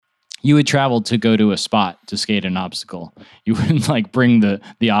you would travel to go to a spot to skate an obstacle. You wouldn't like bring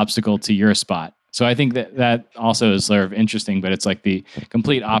the obstacle to your spot. So I think that also is sort of interesting, but it's like the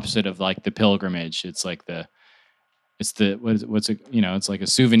complete opposite of like the pilgrimage. It's like it's like a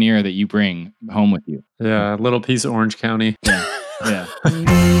souvenir that you bring home with you. Yeah, a little piece of Orange County. Yeah.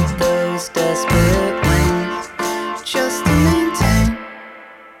 Need those desperate wings just to maintain.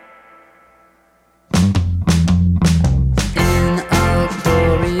 In a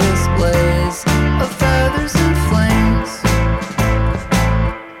glorious blaze of feathers and flames.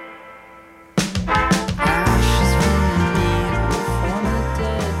 Ashes from the meat will form a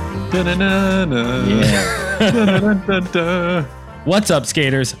dead beast. What's up,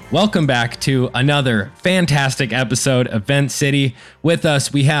 skaters? Welcome back to another fantastic episode of Vent City. With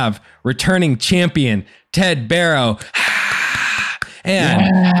us, we have returning champion Ted Barrow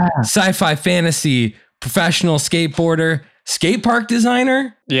and sci-fi fantasy professional skateboarder, skate park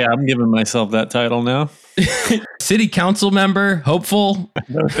designer. Yeah, I'm giving myself that title now. City council member, hopeful.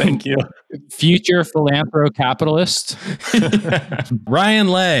 No, thank you. Future philanthro-capitalist. Ryan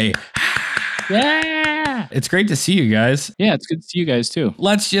Lay. Yeah. It's great to see you guys. Yeah, it's good to see you guys too.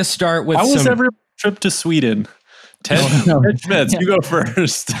 Let's just start with How was every trip to Sweden? Ted Schmitz, you go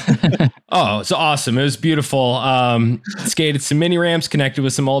first. Oh, it's awesome. It was beautiful. Skated some mini ramps, connected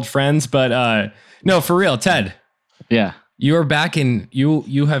with some old friends, but no, for real, Ted. Yeah. You are back and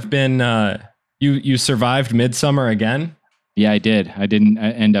you have been you survived Midsummer again? Yeah, I did. I didn't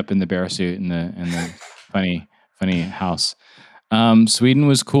end up in the bear suit in the funny house. Sweden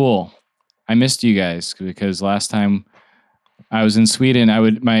was cool. I missed you guys because last time I was in Sweden,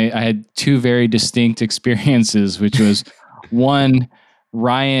 I had two very distinct experiences, which was one,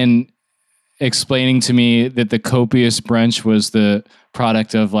 Ryan explaining to me that the copious brunch was the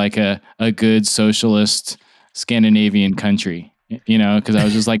product of like a good socialist Scandinavian country, you know, because I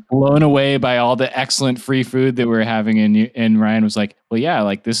was just like blown away by all the excellent free food that we were having. And Ryan was like, well, yeah,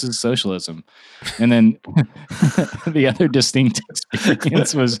 like this is socialism. And then the other distinct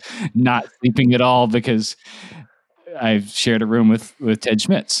experience was not sleeping at all because I've shared a room with Ted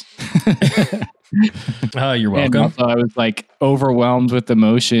Schmitz. Oh, you're welcome. And also I was like overwhelmed with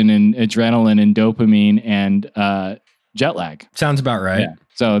emotion and adrenaline and dopamine and jet lag. Sounds about right. Yeah.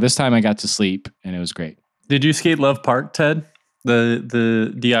 So this time I got to sleep and it was great. Did you skate Love Park, Ted?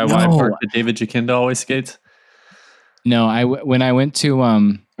 The DIY park that David Jacinda always skates? No, when I went to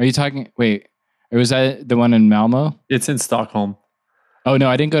are you talking? Wait, or was that the one in Malmo? It's in Stockholm. Oh no,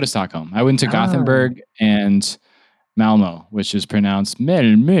 I didn't go to Stockholm. I went to Gothenburg and Malmo, which is pronounced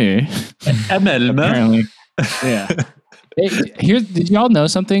Malmö. Apparently, yeah. Hey, did y'all know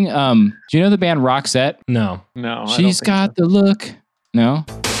something? Do you know the band Roxette? No. No, She's got the look. No.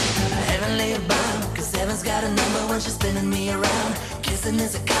 Heavenly bound, 'cause heaven's got a number when she's spinning me around. Kissing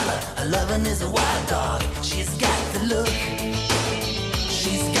is a color, her loving is a wild dog. She's got the look.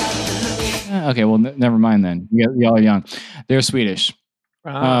 She's got the look. Okay, well, never mind then. Y'all are young. They're Swedish.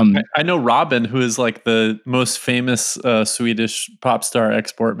 I know Robin, who is like the most famous Swedish pop star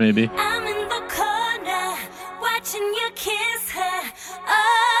export, maybe. I'm in the corner watching you kiss her.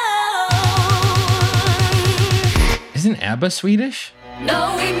 Oh, Isn't ABBA Swedish?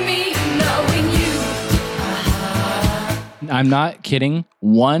 knowing me, knowing you. I'm not kidding.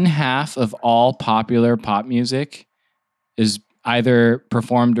 One half of all popular pop music is either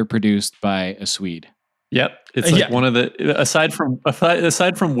performed or produced by a Swede. Yep, it's like one of the aside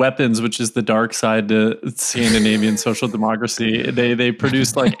from Weapons, which is the dark side to Scandinavian social democracy. They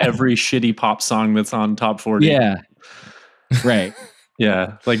produce like every shitty pop song that's on Top 40. Yeah, right.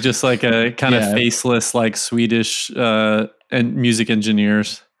 Yeah, like just like a kind of faceless like Swedish and music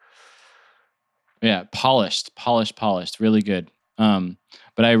engineers. Yeah, polished, really good.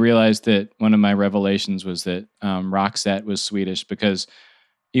 But I realized that one of my revelations was that Roxette was Swedish because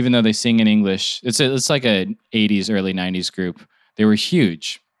even though they sing in English, it's like a 80s, early 90s group. They were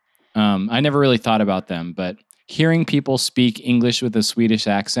huge. I never really thought about them, but hearing people speak English with a Swedish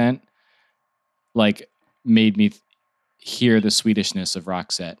accent like made me hear the Swedishness of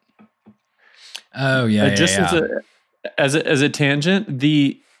Roxette. Oh yeah. As a tangent,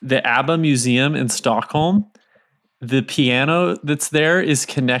 the ABBA Museum in Stockholm, the piano that's there is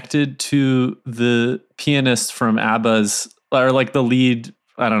connected to the pianist from ABBA's, or like the lead,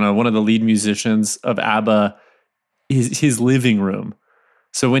 I don't know, one of the lead musicians of ABBA, his living room.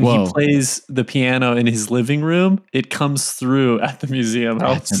 So when he plays the piano in his living room, it comes through at the museum.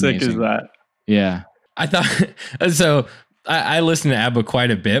 How sick is that? Yeah. I thought so. I listen to ABBA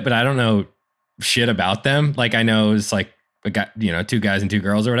quite a bit, but I don't know shit about them. Like I know it's like a guy, two guys and two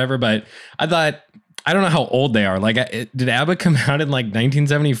girls or whatever. But I thought I don't know how old they are. Like, did ABBA come out in like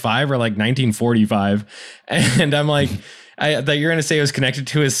 1975 or like 1945? And I'm like, I thought you were gonna say it was connected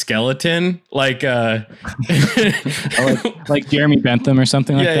to his skeleton, like like Jeremy Bentham or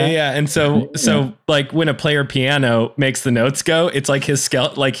something like that. Yeah. And so like when a player piano makes the notes go, it's like his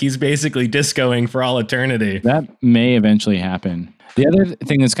skeleton, like he's basically discoing for all eternity. That may eventually happen. The other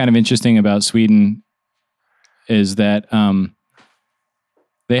thing that's kind of interesting about Sweden is that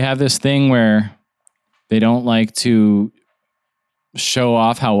they have this thing where they don't like to show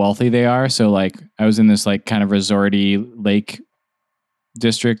off how wealthy they are. So like I was in this like kind of resorty lake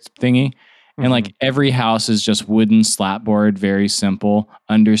district thingy, and like every house is just wooden slatboard, very simple,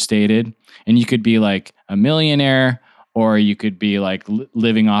 understated. And you could be like a millionaire, or you could be like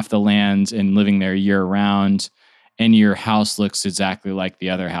living off the land and living there year round, and your house looks exactly like the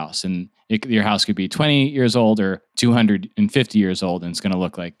other house. And your house could be 20 years old or 250 years old, and it's going to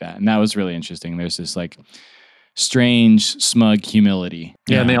look like that. And that was really interesting. There's this like strange, smug humility.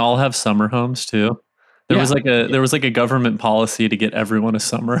 Yeah, and they all have summer homes too. There was like a government policy to get everyone a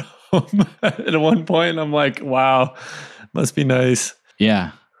summer home at one point. And I'm like, wow, must be nice.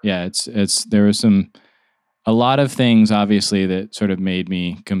 Yeah. There was a lot of things obviously that sort of made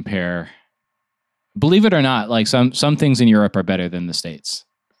me compare. Believe it or not, like some things in Europe are better than the States.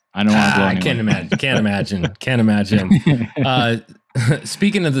 I don't want to blow anyone. Can't imagine.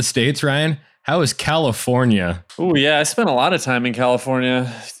 Speaking of the States, Ryan, how is California? Oh yeah, I spent a lot of time in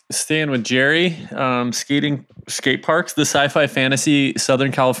California, staying with Jerry, skating skate parks, the Sci-Fi Fantasy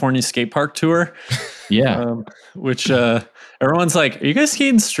Southern California Skate Park Tour. Yeah, which everyone's like, "Are you guys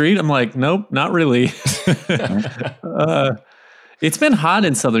skating street?" I'm like, "Nope, not really." It's been hot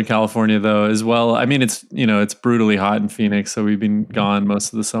in Southern California though, as well. I mean, it's brutally hot in Phoenix, so we've been gone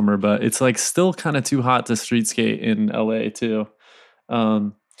most of the summer, but it's like still kind of too hot to street skate in LA too.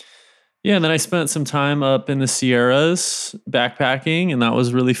 Yeah, and then I spent some time up in the Sierras backpacking, and that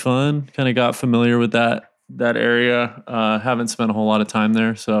was really fun. Kind of got familiar with that area. Haven't spent a whole lot of time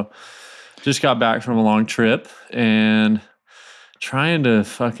there, so just got back from a long trip and trying to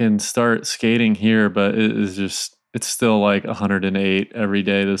fucking start skating here, but it's still like 108 every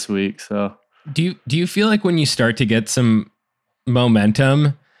day this week. So do you feel like when you start to get some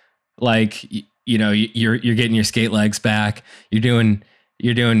momentum, like you're getting your skate legs back, you're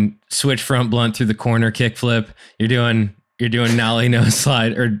doing switch front blunt through the corner kickflip, you're doing nollie nose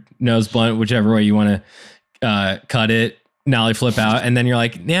slide or nose blunt, whichever way you want to cut it, nollie flip out, and then you're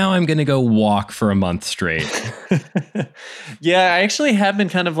like, now I'm gonna go walk for a month straight. Yeah, I actually have been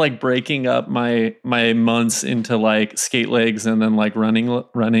kind of like breaking up my months into like skate legs and then like running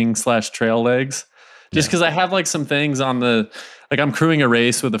 / trail legs, just because I have like some things on the, like I'm crewing a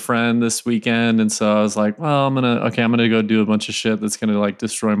race with a friend this weekend, and so I was like, well, I'm gonna go do a bunch of shit that's gonna like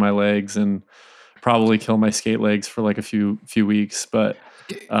destroy my legs and probably kill my skate legs for like a few weeks. But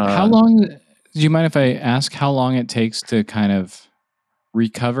how long? Do you mind if I ask how long it takes to kind of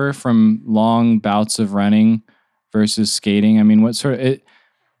recover from long bouts of running versus skating? I mean, what sort of it?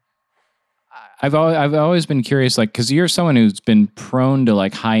 I've always been curious, like, because you're someone who's been prone to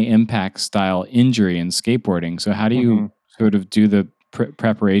like high impact style injury in skateboarding. So how do you sort of do the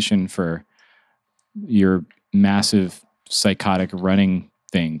preparation for your massive psychotic running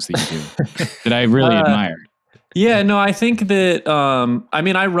things that you do that I really admire? Yeah, no, I think that, I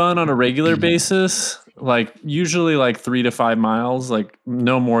mean, I run on a regular basis, like usually like 3 to 5 miles, like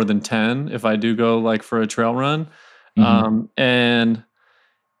no more than 10 if I do go like for a trail run. And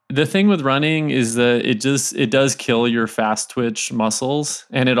the thing with running is that it does kill your fast twitch muscles,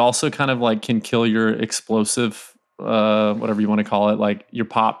 and it also kind of like can kill your explosive, whatever you want to call it, like your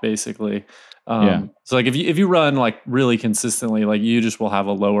pop basically. So like if you run like really consistently, like you just will have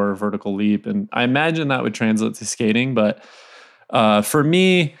a lower vertical leap, and I imagine that would translate to skating. But for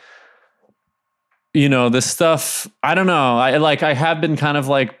me, this stuff, I don't know. I have been kind of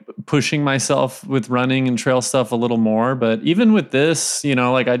like pushing myself with running and trail stuff a little more, but even with this,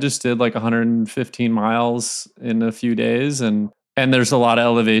 like I just did like 115 miles in a few days, and there's a lot of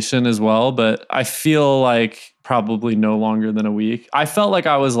elevation as well, but I feel like probably no longer than a week. I felt like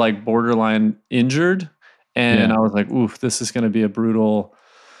I was like borderline injured, and I was like, ooh, this is going to be a brutal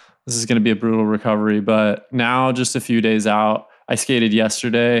recovery. But now just a few days out, I skated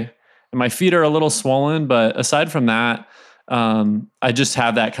yesterday and my feet are a little swollen, but aside from that, I just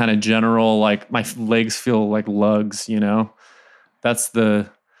have that kind of general, like my legs feel like lugs, they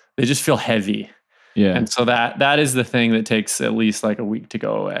just feel heavy. Yeah. And so that is the thing that takes at least like a week to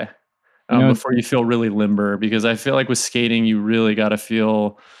go away before you feel really limber, because I feel like with skating, you really got to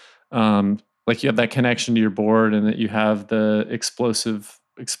feel like you have that connection to your board and that you have the explosive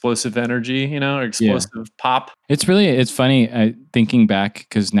explosive energy, or explosive pop. It's funny thinking back,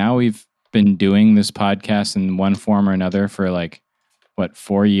 because now we've been doing this podcast in one form or another for like, what,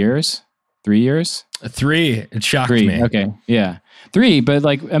 4 years? 3 years? 3. It shocked 3. me. Okay. Yeah. 3, but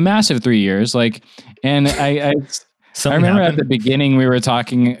like a massive 3 years. Like, and I remember at the beginning we were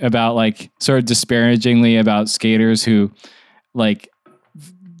talking about like sort of disparagingly about skaters who like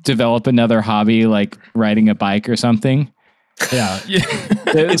develop another hobby, like riding a bike or something. Yeah.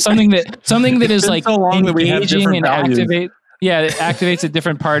 something that is like so long that we have engaging and different values. it activates a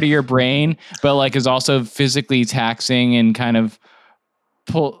different part of your brain, but like is also physically taxing and kind of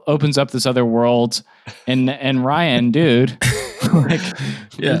opens up this other world. And Ryan, dude, like,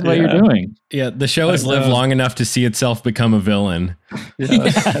 this is what you're doing. Yeah, the show has lived long enough to see itself become a villain.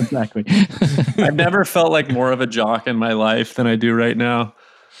 Yeah, exactly. I've never felt like more of a jock in my life than I do right now.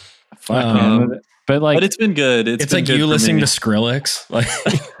 Fuck, man. But it's been good. It's been like good you for listening me. to Skrillex. Like,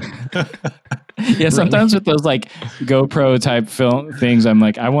 yeah, sometimes with those like GoPro type film things, I'm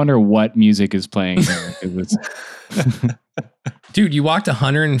like, I wonder what music is playing there. dude, you walked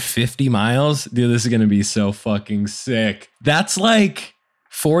 150 miles. Dude, this is going to be so fucking sick. That's like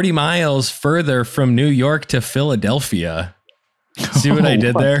 40 miles further from New York to Philadelphia. See what I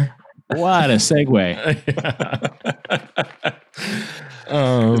did there? What a segue.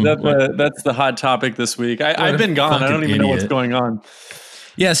 That's the hot topic this week. I've been gone. I don't even know what's going on.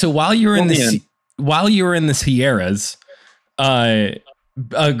 Yeah. So while you were in the Sierras, a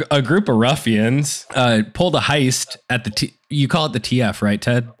group of ruffians pulled a heist at you call it the TF, right,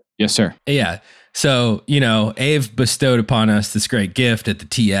 Ted? Yes, sir. Yeah. So, Ave bestowed upon us this great gift at the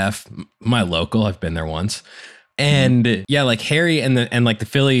TF, my local. I've been there once. And yeah, like Harry and like the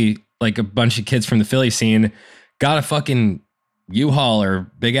Philly, like a bunch of kids from the Philly scene got a fucking U-Haul or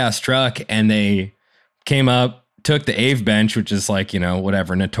big ass truck, and they came up, took the Ave bench, which is like,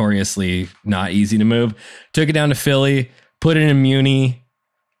 whatever, notoriously not easy to move, took it down to Philly, put it in Muni.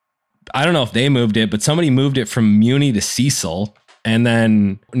 I don't know if they moved it, but somebody moved it from Muni to Cecil. And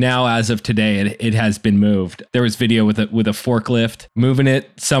then now, as of today, it has been moved. There was video with a forklift moving it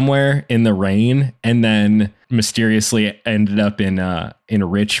somewhere in the rain, and then mysteriously ended up in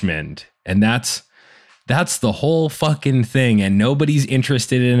Richmond. And that's the whole fucking thing. And nobody's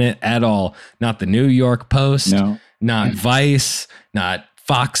interested in it at all. Not the New York Post, No. Not Vice, not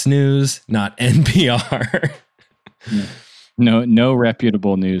Fox News, not NPR. No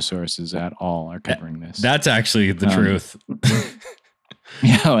reputable news sources at all are covering this. That's actually the truth.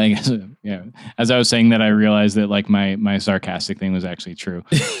 Yeah, I guess, yeah. As I was saying that, I realized that like my sarcastic thing was actually true.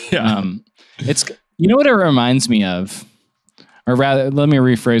 Yeah. It's, what it reminds me of, or rather, let me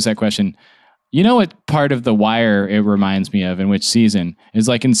rephrase that question. You know what part of The Wire it reminds me of, in which season? Is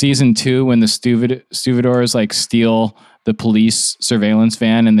like in season 2 when the stevedores like steal the police surveillance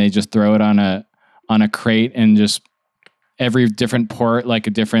van and they just throw it on a crate, and just every different port, like a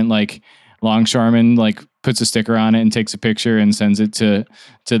different like longshoreman like puts a sticker on it and takes a picture and sends it to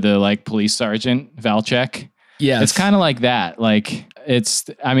the like police sergeant Valchek. Yeah, it's kind of like that. Like it's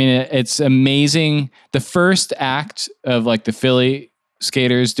amazing. The first act of like the Philly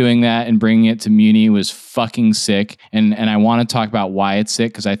skaters doing that and bringing it to Muni was fucking sick. And I want to talk about why it's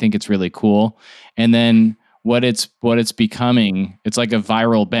sick, because I think it's really cool. And then what it's becoming, it's like a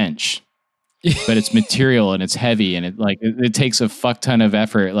viral bench. But it's material and it's heavy, and it takes a fuck ton of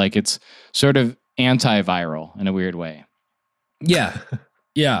effort. Like it's sort of antiviral in a weird way. Yeah.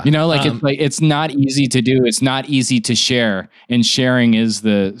 Yeah. It's not easy to do. It's not easy to share, and sharing is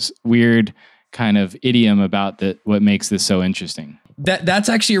the weird kind of idiom about what makes this so interesting. That's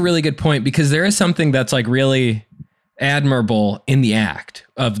actually a really good point, because there is something that's like really admirable in the act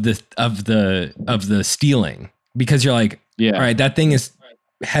of the stealing, because you're like, yeah, all right, that thing is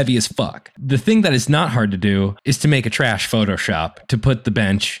heavy as fuck. The thing that is not hard to do is to make a trash Photoshop to put the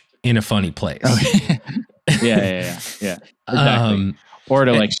bench in a funny place. Okay. Yeah. Exactly. Or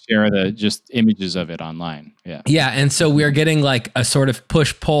to like share the just images of it online. Yeah. Yeah. And so we're getting like a sort of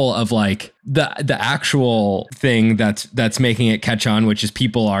push pull of like the actual thing that's making it catch on, which is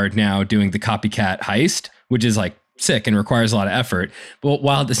people are now doing the copycat heist, which is like sick and requires a lot of effort. But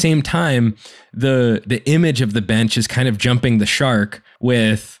while at the same time, the image of the bench is kind of jumping the shark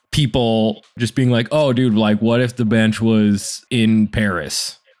with people just being like, oh, dude, like, what if the bench was in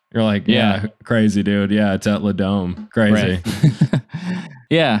Paris? You're like, yeah, crazy, dude. Yeah, it's at La Dome. Crazy. Right.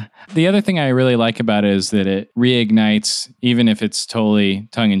 Yeah. The other thing I really like about it is that it reignites, even if it's totally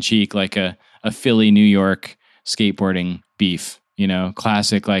tongue in cheek, like a Philly, New York skateboarding beef,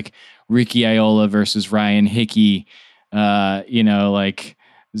 classic, like Ricky Iola versus Ryan Hickey, like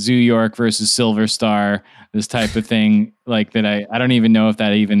Zoo York versus Silver Star, this type of thing, like that. I don't even know if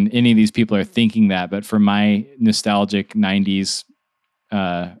that even any of these people are thinking that, but for my nostalgic 90s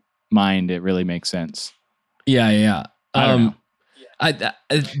mind, it really makes sense. Yeah. I don't know.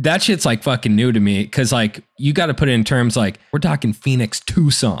 That shit's like fucking new to me because like you got to put it in terms like we're talking Phoenix,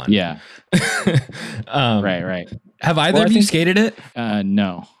 Tucson. Yeah. Right. Right. Have either of you skated it?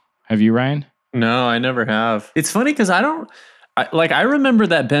 No. Have you, Ryan? No, I never have. It's funny because I remember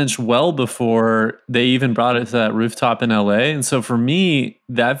that bench well before they even brought it to that rooftop in LA. And so for me,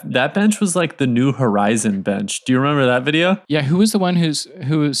 that bench was like the New Horizon bench. Do you remember that video? Yeah. Who was the one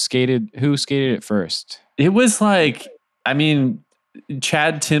who skated it first? It was like, I mean,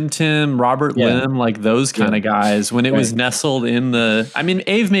 Chad Tim, Robert Lim, like those kind of guys when it was nestled in the, I mean,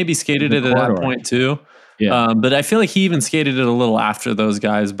 Ave maybe skated it at that point too. Yeah. But I feel like he even skated it a little after those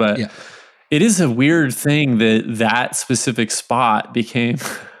guys, but it is a weird thing that specific spot became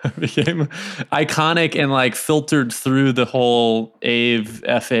iconic and like filtered through the whole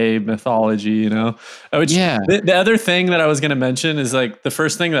Ave FA mythology, you know? Which, the other thing that I was going to mention is like the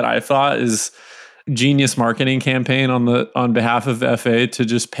first thing that I thought is genius marketing campaign on behalf of FA to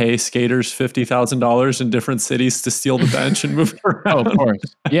just pay skaters $50,000 in different cities to steal the bench and move around. Oh, of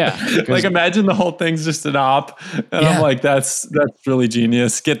course. Yeah. Like imagine the whole thing's just an op. And I'm like, that's really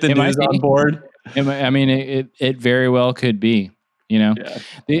genius. Get the news on board. I mean, it very well could be, you know.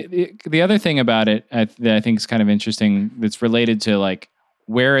 The other thing about it that I think is kind of interesting that's related to like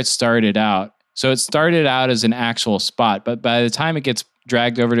where it started out. So it started out as an actual spot, but by the time it gets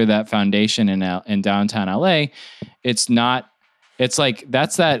dragged over to that foundation in downtown LA, it's like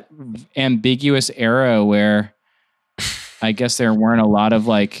that's that ambiguous era where I guess there weren't a lot of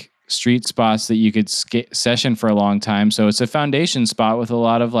like street spots that you could session for a long time. So it's a foundation spot with a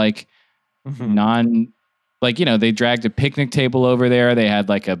lot of like like, you know, they dragged a picnic table over there. They had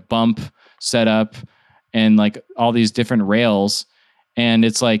like a bump set up and like all these different rails. And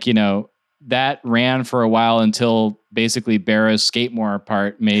it's like, you know, that ran for a while until basically Barra's Skatemore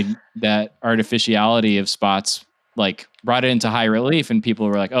part made that artificiality of spots, like brought it into high relief and people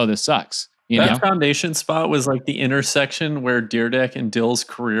were like, oh, this sucks. That foundation spot was like the intersection where Deerdeck and Dill's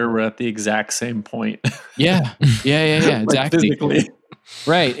career were at the exact same point. Yeah. Exactly. Like physically.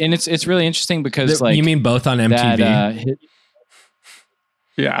 Right. And it's really interesting because like, you mean both on MTV?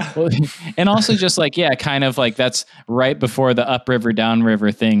 Yeah. Well, and also just like, kind of like that's right before the upriver,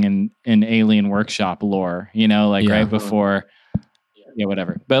 downriver thing in Alien Workshop lore, you know, like right before,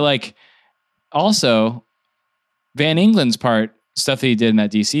 whatever. But like also Van England's part, stuff that he did in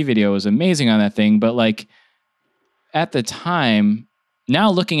that DC video was amazing on that thing. But like at the time, now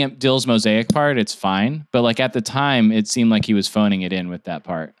looking at Dill's Mosaic part, it's fine. But like at the time, it seemed like he was phoning it in with that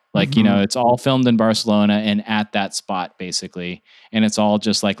part. Like, you know, it's all filmed in Barcelona and at that spot, basically. And it's all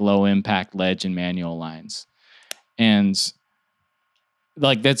just like low impact ledge and manual lines. And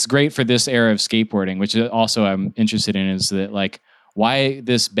like, that's great for this era of skateboarding, which also I'm interested in is that like, why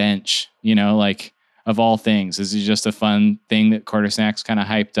this bench, you know, like of all things, is it just a fun thing that Quarter Snacks kind of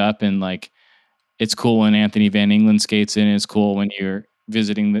hyped up and like, it's cool when Anthony Van England skates in. It's cool when you're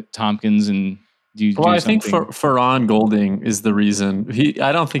visiting the Tompkins and I think Ferran Golding is the reason.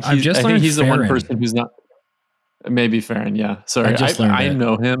 I think he's the one person who's not. Maybe Farron, yeah. Sorry, I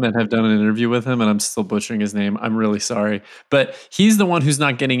know him and have done an interview with him, and I'm still butchering his name. I'm really sorry, but he's the one who's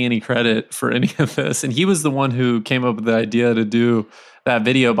not getting any credit for any of this, and he was the one who came up with the idea to do that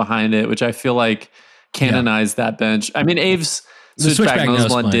video behind it, which I feel like canonized that bench. I mean, Ave's Switchback Nose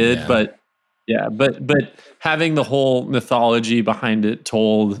Blunt did, but having the whole mythology behind it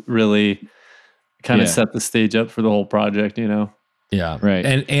told really kind of set the stage up for the whole project, you know? Yeah. Right.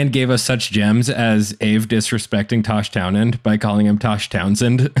 And gave us such gems as Ave disrespecting Tosh Townend by calling him Tosh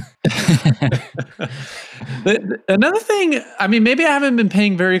Townsend. Another thing, I mean, maybe I haven't been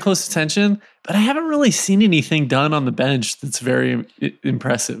paying very close attention, but I haven't really seen anything done on the bench that's very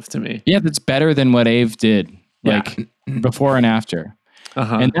impressive to me. Yeah, that's better than what Ave did, like before and after.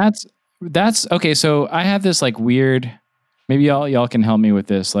 And that's okay. So I have this like weird, maybe y'all can help me with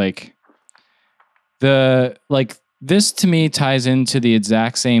this. Like this to me ties into the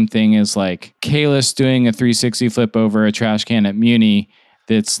exact same thing as like Kalis doing a 360 flip over a trash can at Muni.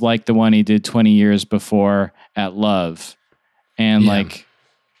 That's like the one he did 20 years before at Love. And like,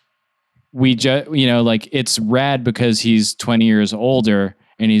 like it's rad because he's 20 years older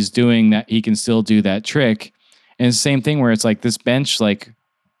and he's doing that. He can still do that trick. And it's the same thing where it's like this bench, like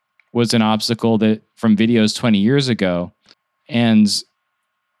was an obstacle that from videos 20 years ago. And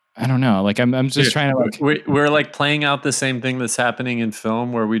I don't know. Like I'm just trying to like we're like playing out the same thing that's happening in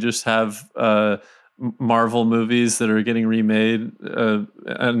film where we just have Marvel movies that are getting remade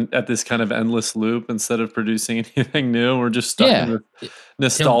and at this kind of endless loop instead of producing anything new. We're just stuck in the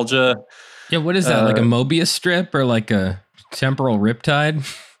nostalgia. Yeah, what is that? Like a Mobius strip or like a temporal riptide?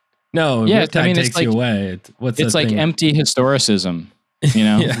 No, Yeah, riptide I mean, takes it's like, you away. it's like empty historicism, you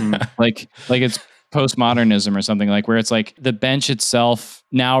know? Yeah. like it's postmodernism or something, like where it's like the bench itself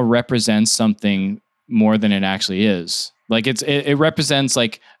now represents something more than it actually is. Like it represents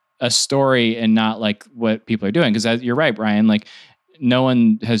like a story and not like what people are doing. Because you're right, Brian. Like no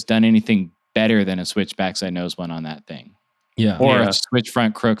one has done anything better than a switch backside nose one on that thing. Yeah. Or a switch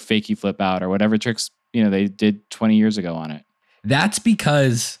front crook fakey flip out or whatever tricks, they did 20 years ago on it. That's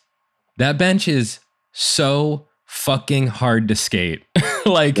because that bench is so fucking hard to skate.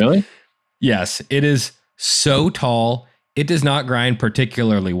 Like, really? Yes, it is so tall. It does not grind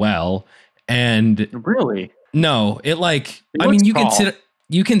particularly well. And really, no, it like, it I mean, you tall.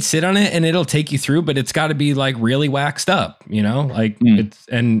 can sit on it and it'll take you through, but it's got to be like really waxed up, like it's,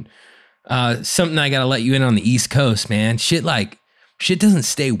 and something I got to let you in on the East Coast, man. Shit doesn't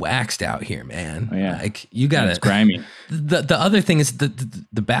stay waxed out here, man. Oh, yeah. Like you got It's grimy. The other thing is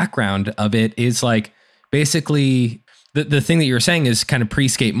the background of it is like basically the thing that you were saying is kind of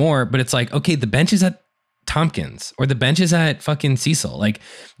pre-skate more, but it's like, okay, the bench is at Tompkins or the bench is at fucking Cecil. Like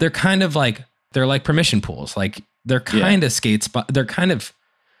they're kind of like, they're like permission pools. Like they're kind of skates, but they're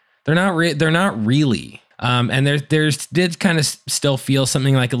not really. And there's did kind of still feel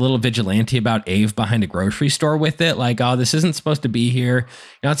something like a little vigilante about Ave behind a grocery store with it. Like, oh, this isn't supposed to be here.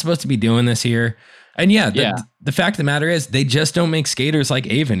 You're not supposed to be doing this here. And the fact of the matter is they just don't make skaters like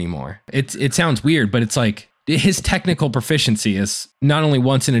Ave anymore. It sounds weird, but it's like his technical proficiency is not only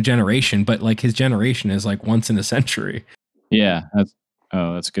once in a generation, but like his generation is like once in a century. Yeah.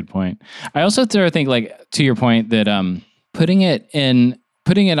 That's a good point. I also think like to your point that putting it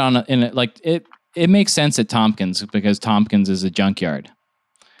it makes sense at Tompkins because Tompkins is a junkyard.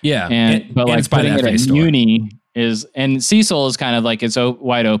 Yeah. But like it's by putting the it FA at store. Muni and Cecil is kind of like it's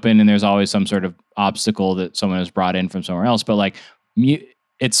wide open and there's always some sort of obstacle that someone has brought in from somewhere else. But like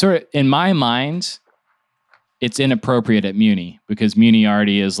it's sort of, in my mind, it's inappropriate at Muni because Muni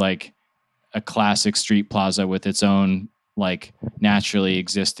already is like a classic street plaza with its own like naturally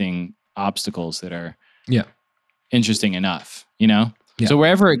existing obstacles that are interesting enough, Yeah. So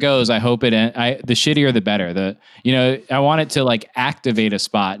wherever it goes, I hope the shittier the better. I want it to like activate a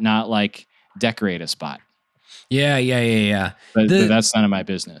spot, not like decorate a spot. Yeah. But that's none of my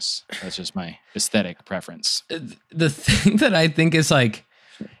business. That's just my aesthetic preference. The thing that I think is like,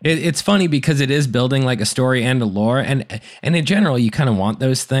 it's funny because it is building like a story and a lore, and in general, you kind of want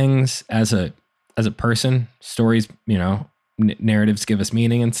those things as a person. Stories, narratives give us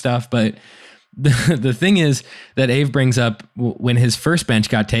meaning and stuff, but. The thing is that Ave brings up when his first bench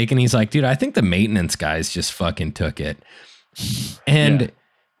got taken, he's like, dude, I think the maintenance guys just fucking took it. And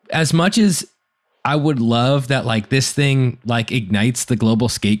as much as I would love that, like this thing like ignites the global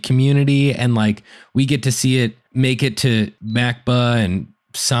skate community and like we get to see it make it to MACBA and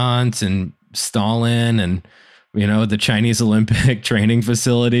Sans and Stalin and, the Chinese Olympic training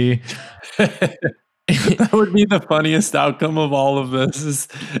facility. That would be the funniest outcome of all of this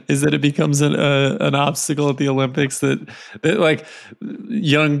is that it becomes an obstacle at the Olympics that like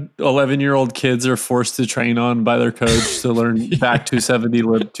young 11-year-old kids are forced to train on by their coach to learn back 270,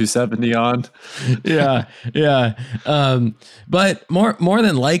 lip 270 on. Yeah. But more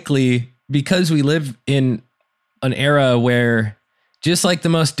than likely, because we live in an era where just like the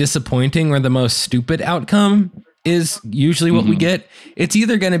most disappointing or the most stupid outcome is usually what we get, it's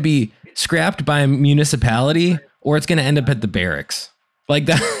either going to be scrapped by a municipality or it's going to end up at the barracks. Like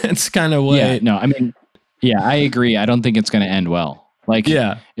that's kind of what. I agree. I don't think it's going to end well. Like,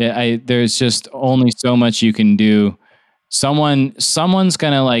 there's just only so much you can do. Someone's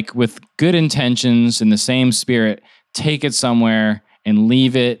going to like with good intentions in the same spirit, take it somewhere and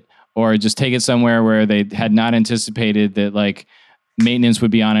leave it, or just take it somewhere where they had not anticipated that like maintenance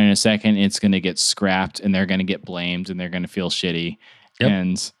would be on in a second. It's going to get scrapped and they're going to get blamed and they're going to feel shitty. Yep.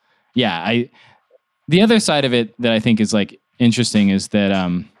 And the other side of it that I think is like interesting is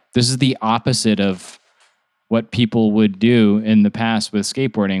that this is the opposite of what people would do in the past with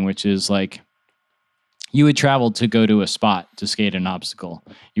skateboarding, which is like you would travel to go to a spot to skate an obstacle.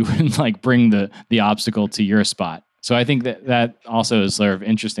 You wouldn't like bring the obstacle to your spot. So I think that also is sort of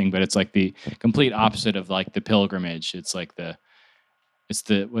interesting, but it's like the complete opposite of like the pilgrimage. It's like it's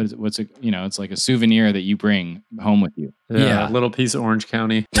like a souvenir that you bring home with you. Yeah. Little piece of Orange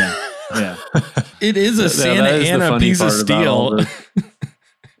County. Yeah. It is a Santa Ana piece of steel.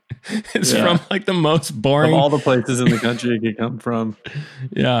 It's from like the most boring of all the places in the country it could come from.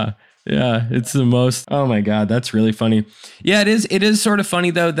 Yeah. Yeah, it's the most. Oh my god, that's really funny. Yeah, it is. It is sort of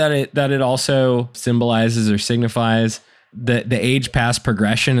funny though that it also symbolizes or signifies the age past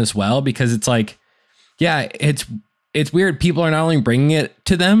progression as well, because it's like, yeah, it's weird. People are not only bringing it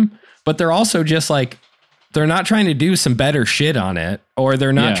to them, but they're also just like, they're not trying to do some better shit on it, or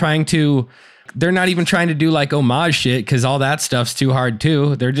they're not they're not even trying to do like homage shit, because all that stuff's too hard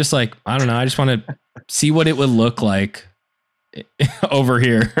too. They're just like, I don't know, I just want to see what it would look like over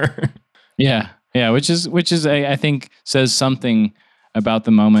here. Yeah, which is I think says something about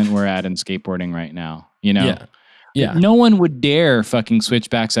the moment we're at in skateboarding right now. You know, yeah. No one would dare fucking switch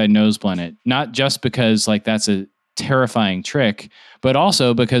backside nose blunt it, not just because like that's a terrifying trick, but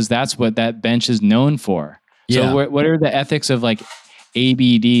also because that's what that bench is known for. So what are the ethics of like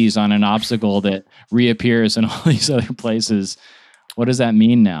ABDs on an obstacle that reappears in all these other places? What does that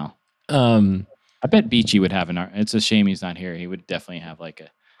mean now? I bet Beachy would have it's a shame he's not here. He would definitely have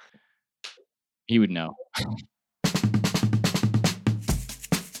he would know.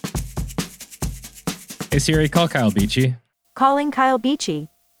 Hey Siri, call Kyle Beachy. Calling Kyle Beachy.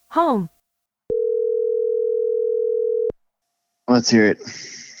 Home. Let's hear it.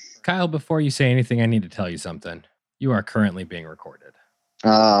 Kyle, before you say anything, I need to tell you something. You are currently being recorded.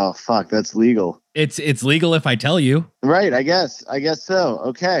 Oh, fuck. That's legal. It's legal if I tell you. Right. I guess so.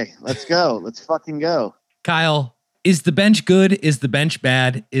 Okay. Let's go. Let's fucking go. Kyle, is the bench good? Is the bench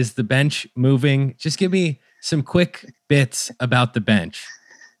bad? Is the bench moving? Just give me some quick bits about the bench.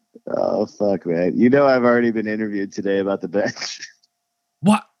 Oh, fuck, man. You know, I've already been interviewed today about the bench.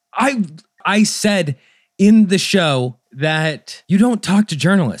 What? I said in the show that you don't talk to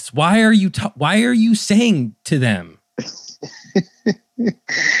journalists. Why are you saying to them?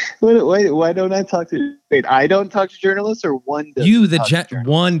 Why don't I talk to? Wait, I don't talk to journalists, or one does?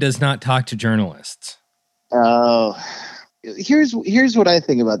 One does not talk to journalists. Oh, here's what I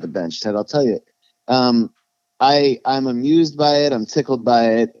think about the bench, Ted. I'll tell you. I'm amused by it. I'm tickled by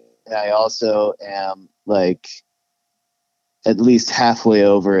it. I also am like at least halfway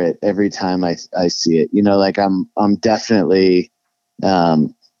over it every time I see it. You know, like I'm definitely.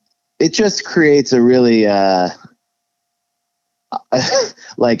 It just creates a really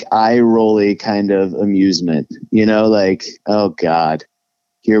like eye-rolly kind of amusement. You know, like, oh God,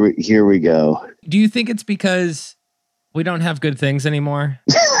 here we go. Do you think it's because we don't have good things anymore?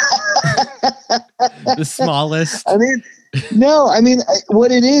 The smallest. I mean, no. I mean,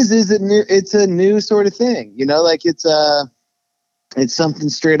 what it is it's a new sort of thing. You know, like it's something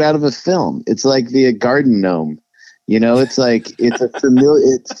straight out of a film. It's like the garden gnome. You know, it's like it's a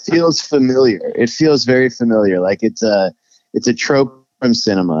familiar. It feels familiar. It feels very familiar. Like it's a trope from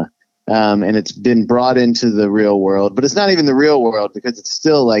cinema, and it's been brought into the real world. But it's not even the real world, because it's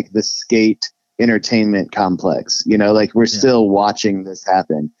still like the skate entertainment complex. You know, like we're still watching this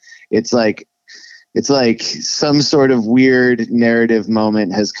happen. It's like some sort of weird narrative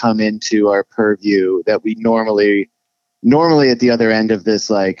moment has come into our purview that we normally at the other end of this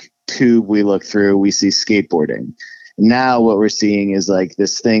like tube we look through, we see skateboarding. Now what we're seeing is like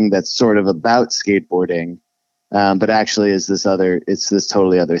this thing that's sort of about skateboarding, but actually is this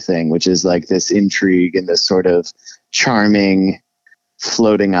totally other thing, which is like this intrigue and this sort of charming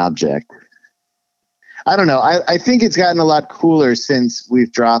floating object. I don't know. I think it's gotten a lot cooler since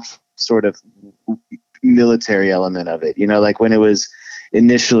we've dropped sort of military element of it. You know, like when it was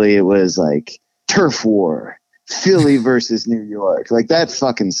like turf war, Philly versus New York. Like that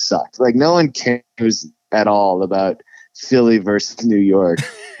fucking sucked. Like no one cares at all about Philly versus New York,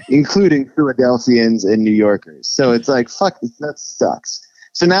 including Philadelphians and New Yorkers. So it's like, fuck, that sucks.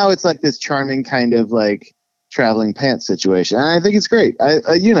 So now it's like this charming kind of like traveling pants situation. And I think it's great. I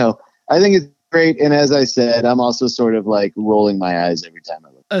think it's great. And as I said, I'm also sort of like rolling my eyes every time I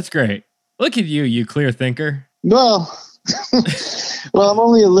look. That's great. Look at you clear thinker. Well, I'm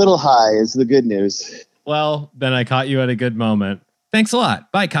only a little high is the good news. Well, then I caught you at a good moment. Thanks a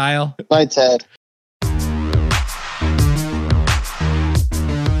lot. Bye, Kyle. Bye, Ted.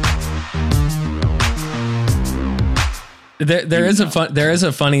 There is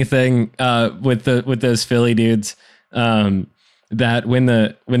a funny thing with those Philly dudes that when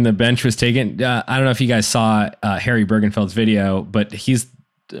the bench was taken. I don't know if you guys saw Harry Bergenfeld's video, but he's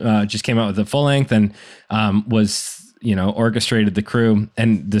just came out with a full length and was orchestrated the crew.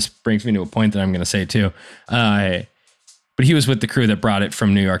 And this brings me to a point that I'm going to say too. But he was with the crew that brought it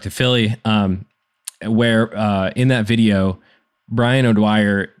from New York to Philly, where in that video, Brian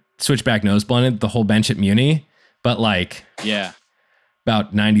O'Dwyer switchback nose blunted the whole bench at Muni. But like,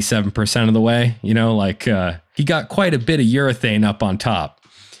 about 97% of the way, he got quite a bit of urethane up on top.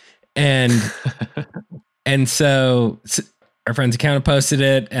 And so our friend's account posted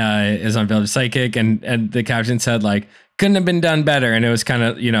it, is on Village Psychic, and the caption said like, couldn't have been done better. And it was kind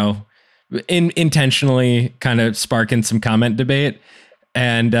of, you know, intentionally kind of sparking some comment debate.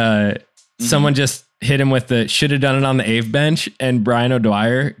 And someone just hit him with the should have done it on the 8th bench. And Brian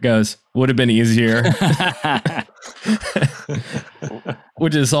O'Dwyer goes, would have been easier.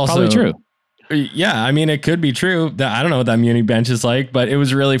 Which is also Probably true. Yeah, I mean, it could be true. I don't know what that Muni bench is like, but it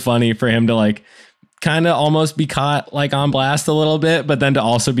was really funny for him to like kind of almost be caught like on blast a little bit, but then to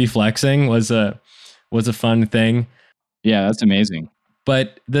also be flexing was a fun thing. Yeah, that's amazing.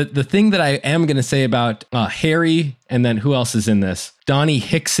 But the thing that I am going to say about Harry, and then who else is in this? Donnie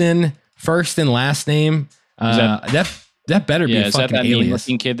Hickson, first and last name. That better be a is that fucking that alias.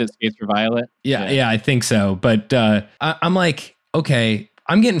 mean-looking kid that skates for Violet? Yeah, I think so. But I'm like, okay,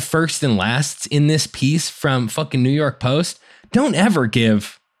 I'm getting first and lasts in this piece from fucking New York Post. Don't ever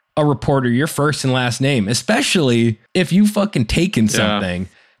give a reporter your first and last name, especially if you fucking taken something.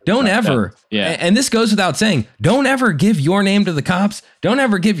 Don't ever. And this goes without saying, don't ever give your name to the cops. Don't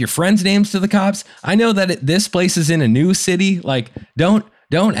ever give your friends' names to the cops. I know that this place is in a new city. Like, don't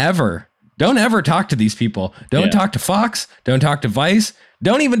ever talk to these people. Don't talk to Fox. Don't talk to Vice.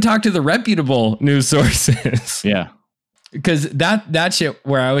 Don't even talk to the reputable news sources. Yeah. Because that shit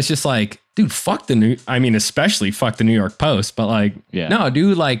where I was just like, dude, especially fuck the New York Post, but like, no,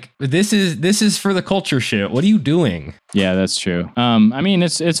 dude, like this is for the culture shit. What are you doing? Yeah, that's true. I mean,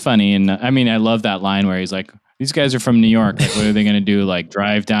 it's funny. And I mean, I love that line where he's like, these guys are from New York. Like, what are they going to do? Like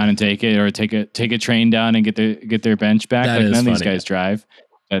drive down and take it, or take a train down and get their bench back? That like is none funny. of these guys drive.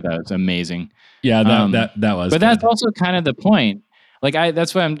 That was amazing. Yeah, that was. But good. that's also kind of the point. Like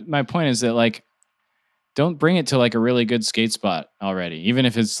that's what my point is that like, don't bring it to like a really good skate spot already, even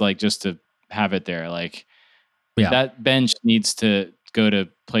if it's like just to have it there. Like that bench needs to go to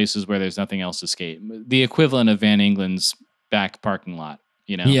places where there's nothing else to skate. The equivalent of Van England's back parking lot,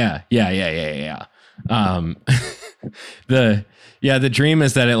 you know? Yeah. The dream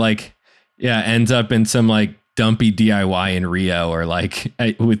is that it like, ends up in some like dumpy DIY in Rio, or like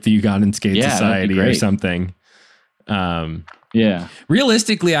with the Ugandan Skate Society or something. Yeah.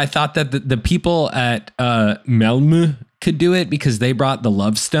 Realistically, I thought that the people at Malmö could do it because they brought the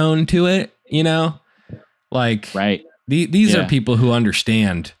love stone to it, you know? Like, right. These are people who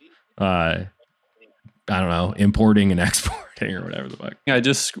understand, I don't know, importing and exporting or whatever the fuck. I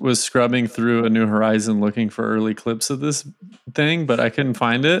just was scrubbing through A New Horizon looking for early clips of this thing, but I couldn't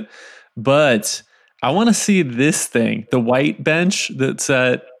find it. But I want to see this thing, the white bench that's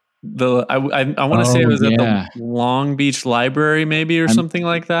at I want to say it was at the Long Beach Library, maybe, or something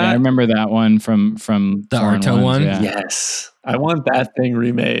like that. Yeah, I remember that one from the Arto one. Yeah. Yes, I want that thing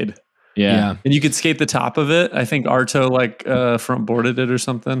remade. Yeah. And you could skate the top of it. I think Arto like front boarded it or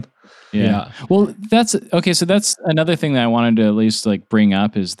something. Yeah. Well, that's okay. So that's another thing that I wanted to at least like bring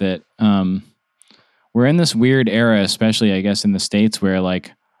up is that we're in this weird era, especially I guess in the States, where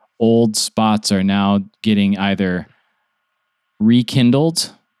like old spots are now getting either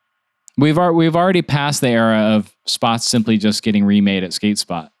rekindled. We've already passed the era of spots simply just getting remade at skate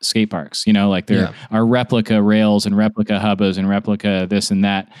parks. You know, like there are replica rails and replica hubbas and replica this and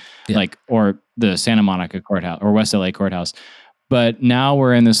that, like, or the Santa Monica courthouse or West LA courthouse. But now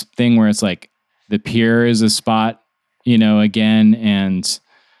we're in this thing where it's like the pier is a spot, you know, again, and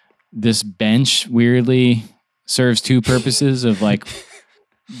this bench weirdly serves two purposes of like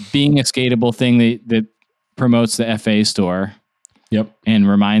being a skatable thing that promotes the FA store. Yep. And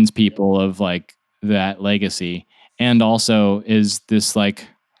reminds people of like that legacy, and also is this like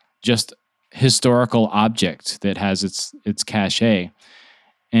just historical object that has its cachet.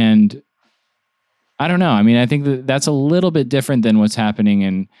 And I don't know. I mean, I think that's a little bit different than what's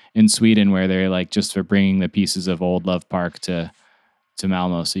happening in Sweden, where they're like just for bringing the pieces of old Love Park to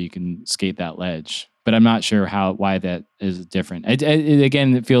Malmo so you can skate that ledge. But I'm not sure why that is different.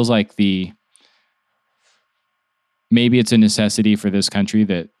 Again, it feels like maybe it's a necessity for this country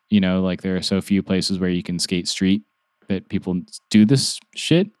that, you know, like there are so few places where you can skate street that people do this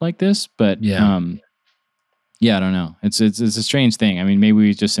shit like this. But I don't know. It's a strange thing. I mean, maybe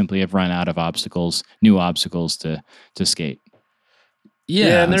we just simply have run out of new obstacles to skate.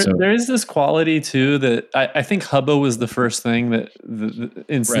 Yeah, and there is this quality too that I think Hubba was the first thing that the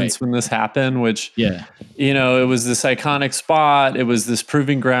instance when this happened, which you know, it was this iconic spot. It was this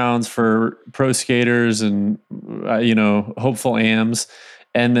proving grounds for pro skaters and you know, hopeful AMs,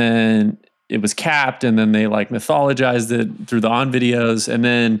 and then it was capped, and then they like mythologized it through the on videos, and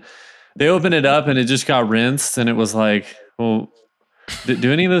then they opened it up and it just got rinsed, and it was like, well,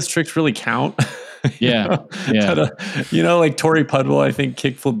 do any of those tricks really count? You know, like Tori Pudwell, I think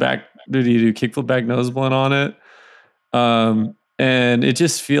kickflip back. Did he do kickflip back nose blunt on it? And it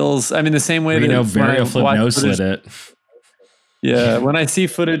just feels, I mean, the same way Reno that when I Varioflip watch no footage- slid it. Yeah, when I see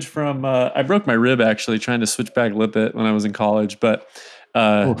footage from, I broke my rib actually trying to switchback lip it when I was in college, but,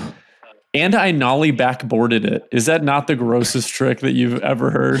 and I nollie backboarded it. Is that not the grossest trick that you've ever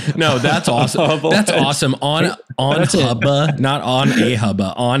heard? No, that's awesome. That's awesome. On Hubba, not on a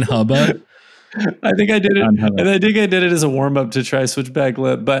Hubba, on Hubba. I think I did it. And I think I did it as a warm up to try switchback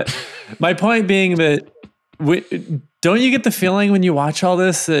lip. But my point being that, don't you get the feeling when you watch all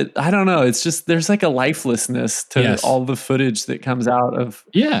this that, I don't know, it's just, there's like a lifelessness to Yes. all the footage that comes out of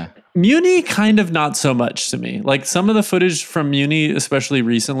Yeah. Muni, kind of not so much to me. Like some of the footage from Muni, especially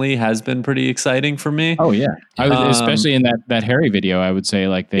recently, has been pretty exciting for me. Oh yeah. I would, especially in that Harry video, I would say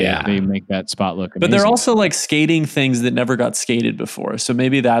like they make that spot look amazing. But they're also like skating things that never got skated before. So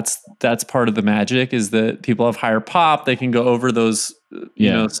maybe that's part of the magic, is that people have higher pop. They can go over those, you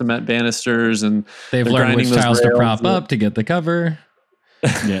know, cement banisters, and They've they're learned grinding which those tiles to rails prop that- up to get the cover.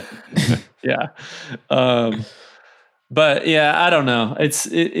 yeah. Yeah. But yeah, I don't know.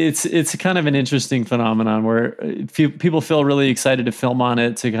 It's kind of an interesting phenomenon where people feel really excited to film on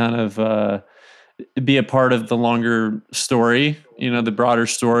it, to kind of be a part of the longer story, you know, the broader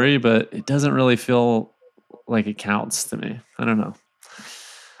story, but it doesn't really feel like it counts to me. I don't know.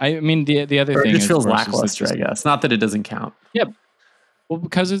 I mean, the other Or thing it just is, feels of course, is lackluster, that I guess. Not that it doesn't count. Well,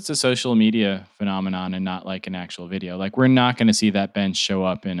 because it's a social media phenomenon and not like an actual video. Like we're not going to see that bench show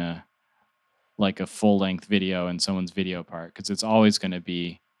up in a full length video in someone's video park, because it's always going to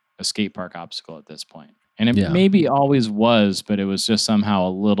be a skate park obstacle at this point. And it maybe always was, but it was just somehow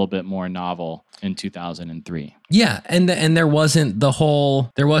a little bit more novel in 2003. Yeah, and there wasn't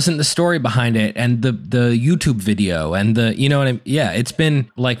the story behind it, and the YouTube video, and the, you know what I mean? Yeah, it's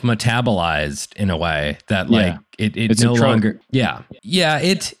been like metabolized in a way that like it's no longer. Yeah.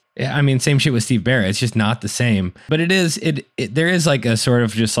 I mean, same shit with Steve Barrett. It's just not the same. But there is like a sort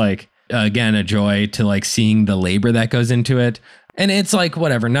of just like, again, a joy to like seeing the labor that goes into it. And it's like,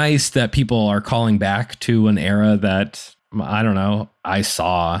 whatever, nice that people are calling back to an era that, I don't know, it's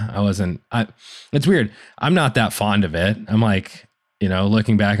weird. I'm not that fond of it. I'm like, you know,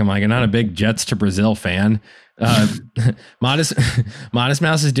 looking back, I'm like, I'm not a big Jets to Brazil fan. Modest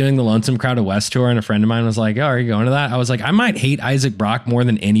Mouse is doing the Lonesome Crowd of West tour, and a friend of mine was like, "Oh, are you going to that?" I was like, I might hate Isaac Brock more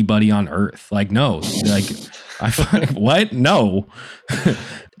than anybody on earth. Like, no, like, what? No.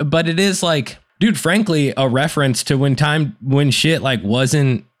 But it is like, dude, frankly, a reference to when shit like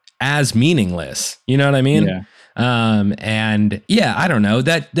wasn't as meaningless. You know what I mean? Yeah. And yeah, I don't know,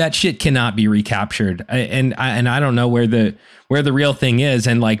 that shit cannot be recaptured. And I don't know where the real thing is.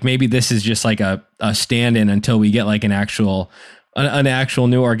 And like, maybe this is just like a stand-in until we get like an actual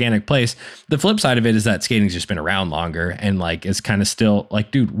new organic place. The flip side of it is that skating's just been around longer, and like, it's kind of still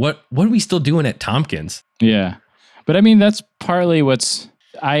like, dude, what are we still doing at Tompkins? Yeah. But I mean, that's partly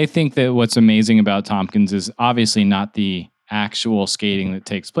I think that what's amazing about Tompkins is obviously not the actual skating that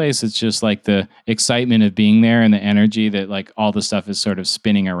takes place. It's just like the excitement of being there and the energy that like all the stuff is sort of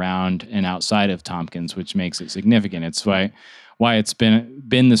spinning around and outside of Tompkins, which makes it significant. It's why it's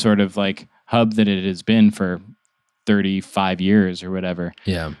been the sort of like hub that it has been for 35 years or whatever.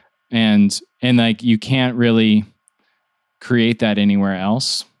 Yeah. And like, you can't really create that anywhere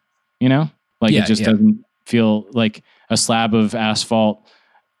else, you know? Like it just doesn't feel like a slab of asphalt,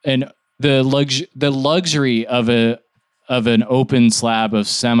 and the luxury of an open slab of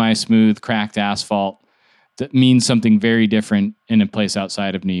semi-smooth cracked asphalt that means something very different in a place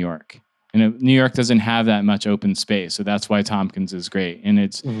outside of New York. And New York doesn't have that much open space, so that's why Tompkins is great. And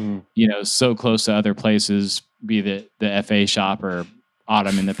it's you know, so close to other places, be the FA shop or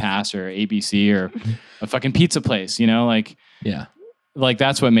Autumn in the Past or ABC or a fucking pizza place, you know, like like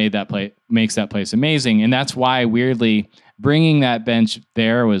that's what makes that place amazing. And that's why, weirdly, bringing that bench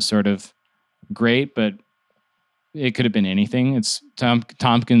there was sort of great, but it could have been anything. It's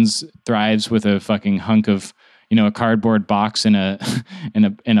Tompkins thrives with a fucking hunk of, you know, a cardboard box and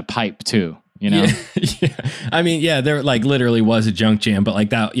a pipe too, you know? Yeah. I mean, yeah, there like literally was a junk jam, but like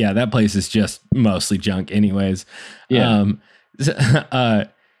that place is just mostly junk anyways. Yeah.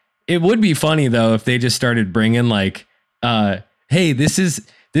 It would be funny though if they just started bringing like, hey, this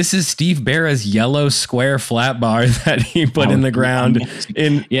is Steve Barra's yellow square flat bar that he put in the ground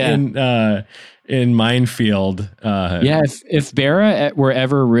in Minefield. If Barra were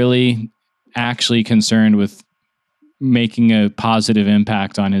ever really actually concerned with making a positive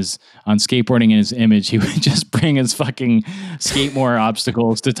impact on skateboarding and his image, he would just bring his fucking Skate-More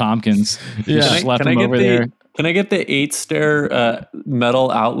obstacles to Tompkins. Just left him over there. Can I get the 8-stair metal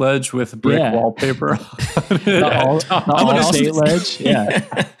outledge with brick wallpaper on it? The all state ledge?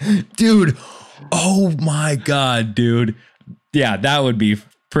 Yeah. Dude, Oh my God, dude. Yeah, that would be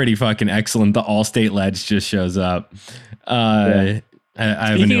pretty fucking excellent. The All-State Ledge just shows up. I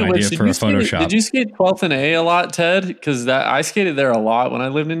have a new idea for a Photoshop. Did you skate 12th and A lot, Ted? Because I skated there a lot when I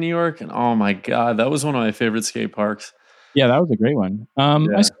lived in New York, and oh my God, that was one of my favorite skate parks. Yeah, that was a great one. I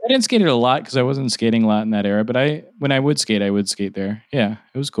didn't skate it a lot because I wasn't skating a lot in that era, but when I would skate there. Yeah,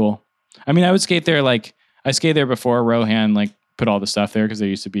 it was cool. I mean, I would skate there I skated there before Rohan put all the stuff there because there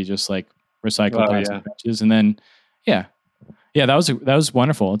used to be just recycled plastic benches, and then that was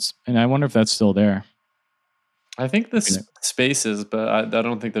wonderful. And I wonder if that's still there. I think this space is, but I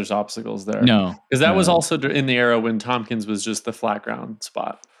don't think there's obstacles there. No, because that was also in the era when Tompkins was just the flat ground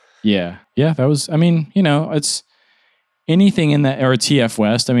spot. Yeah, that was. I mean, it's anything in that, or TF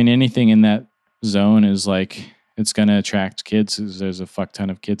West. I mean, anything in that zone is it's going to attract kids because there's a fuck ton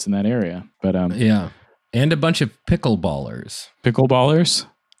of kids in that area. But and a bunch of pickleballers. Pickleballers?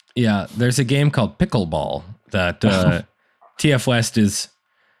 Yeah, there's a game called Pickleball that TF West is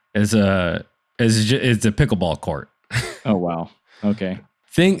a pickleball court. Oh wow. Okay.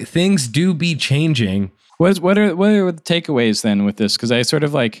 Things do be changing. What are the takeaways then with this? Because I sort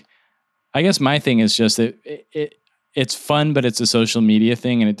of I guess my thing is just that it's fun, but it's a social media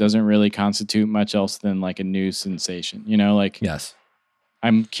thing, and it doesn't really constitute much else than a news sensation. Yes.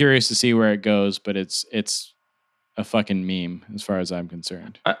 I'm curious to see where it goes, but it's a fucking meme as far as I'm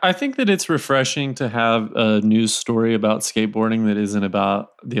concerned. I think that it's refreshing to have a news story about skateboarding that isn't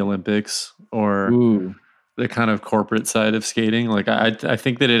about the Olympics or the kind of corporate side of skating. I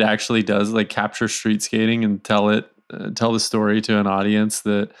think that it actually does capture street skating and tell the story to an audience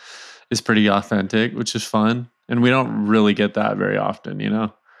that is pretty authentic, which is fun. And we don't really get that very often, Yeah,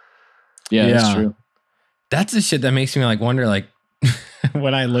 that's true. That's the shit that makes me wonder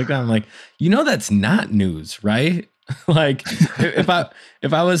when I look at it, I'm like, that's not news, right? if I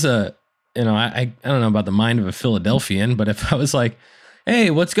was I don't know about the mind of a Philadelphian, but if I was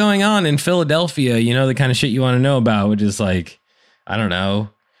hey, what's going on in Philadelphia? The kind of shit you want to know about, which is I don't know,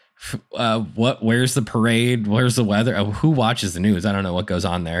 where's the parade? Where's the weather? Who watches the news? I don't know what goes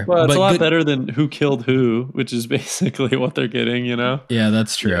on there. Well, it's a lot better than who killed who, which is basically what they're getting, Yeah,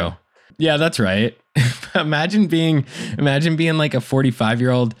 that's true. Yeah, that's right. Imagine being like a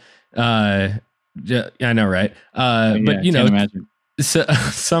 45-year-old. I know, right? But imagine. So,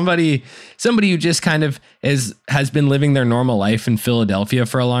 somebody who just kind of has been living their normal life in Philadelphia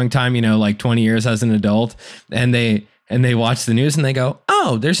for a long time, 20 years as an adult, and they watch the news and they go,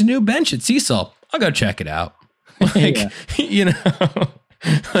 "Oh, there's a new bench at Cecil. I'll go check it out." What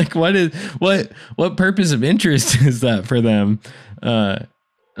purpose of interest is that for them?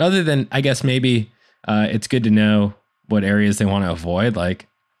 Other than, I guess, maybe it's good to know what areas they want to avoid.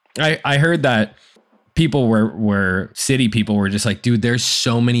 I heard that city people were just dude, there's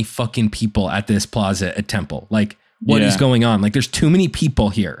so many fucking people at this plaza at Temple. What is going on? There's too many people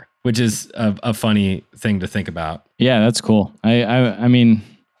here, which is a funny thing to think about. Yeah, that's cool. I mean,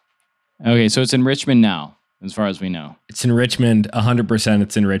 okay, so it's in Richmond now, as far as we know. It's in Richmond, 100%.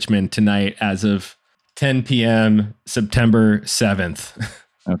 It's in Richmond tonight as of 10 p.m. September 7th.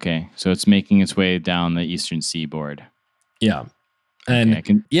 Okay, so it's making its way down the eastern seaboard. Yeah.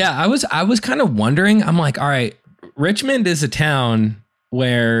 And I was kind of wondering, I'm all right, Richmond is a town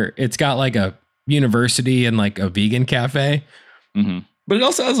where it's got a university and a vegan cafe, but it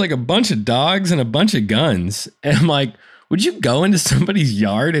also has a bunch of dogs and a bunch of guns. And I'm would you go into somebody's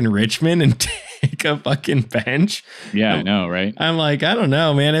yard in Richmond and take a fucking bench? Yeah, I know, right? I'm I don't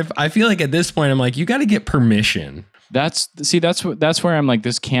know, man. If I feel at this point, I'm you got to get permission. That's where I'm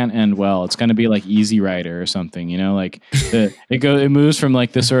this can't end well. It's going to be Easy Rider or something, it moves from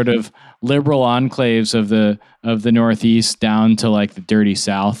the sort of liberal enclaves of the Northeast down to the dirty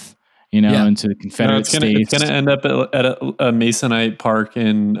South, into the Confederate States. It's going to end up at a Masonite park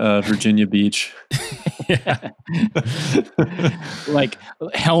in Virginia Beach.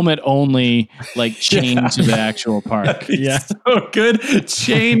 Helmet only, chained to the actual park. Yeah, so good.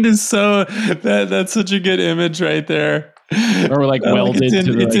 Chained is that's such a good image right there. Or welded to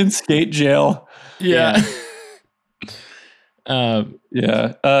the. It's in skate jail. Yeah. The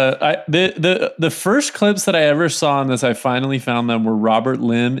first clips that I ever saw on this, I finally found them, were Robert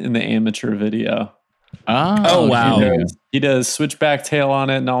Lim in the amateur video. Oh wow. He does switchback tail on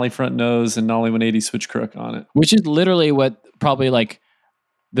it, nollie front nose, and nollie 180 switch crook on it. Which is literally what probably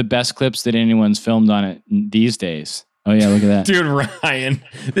the best clips that anyone's filmed on it these days. Oh yeah, look at that. Dude, Ryan,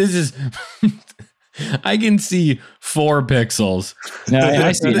 this is I can see 4 pixels. No,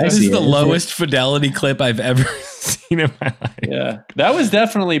 I see. This it. is the lowest fidelity clip I've ever seen in my life. Yeah, that was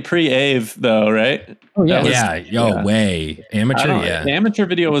definitely pre-AVE though, right? Oh, yeah. That was- Way amateur. The amateur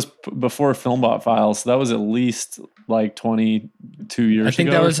video was before Filmbot files, so that was at least like 22 years ago. I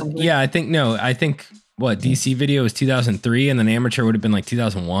think that was I think what DC video was 2003, and then amateur would have been like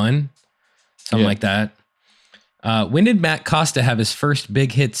 2001, something like that. When did Matt Costa have his first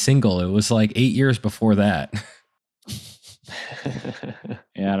big hit single? It was like 8 years before that.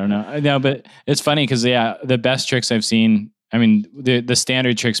 Yeah, I don't know. No, but it's funny because the best tricks I've seen. I mean, the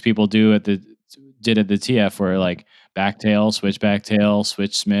standard tricks people did at the TF were like backtail, switchback tail,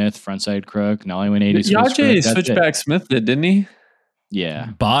 switch Smith, frontside crook, nollie 180. Yache switchback Smith did, didn't he? Yeah,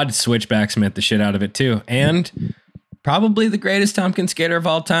 Bod switchback Smith the shit out of it too, and probably the greatest Tompkins skater of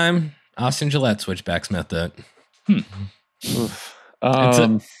all time, Austin Gillette switchback Smith it.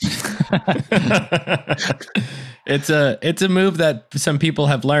 It's a move that some people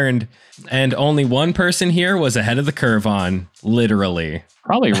have learned, and only one person here was ahead of the curve on, literally.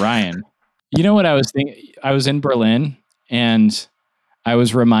 probably Ryan. You know what I was thinking? I was in Berlin and I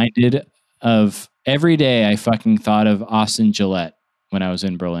was reminded of every day I fucking thought of Austin Gillette when I was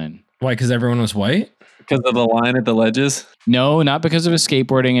in Berlin. Why? Because everyone was white? Because of the line at the ledges? No, not because of his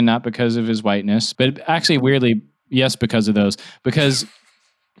skateboarding and not because of his whiteness, but actually weirdly, yes, because of those. Because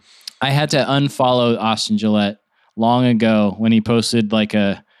I had to unfollow Austin Gillette long ago when he posted like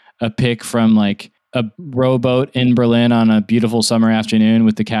a pic from like a rowboat in Berlin on a beautiful summer afternoon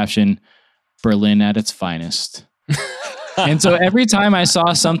with the caption, "Berlin at its finest." And so every time I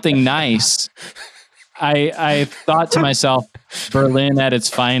saw something nice, I thought to myself, Berlin at its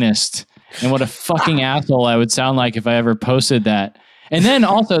finest. And what a fucking asshole I would sound like if I ever posted that. And then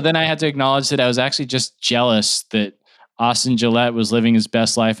I had to acknowledge that I was actually just jealous that Austin Gillette was living his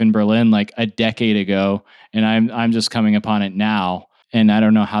best life in Berlin like a decade ago. And I'm just coming upon it now. And I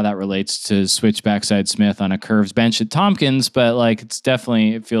don't know how that relates to switch backside Smith on a curves bench at Tompkins, but like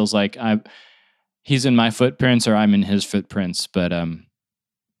it feels like he's in my footprints or I'm in his footprints. But yeah.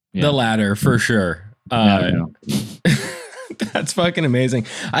 The latter for sure. That's fucking amazing.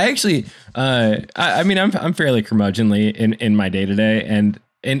 I actually, I mean, I'm fairly curmudgeonly in my day to day, and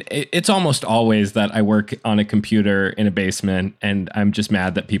it's almost always that I work on a computer in a basement, and I'm just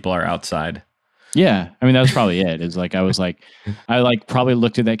mad that people are outside. Yeah, I mean that was probably it. Is like I probably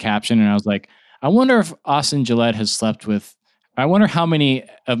looked at that caption and I was like, I wonder if Austin Gillette has slept with. I wonder how many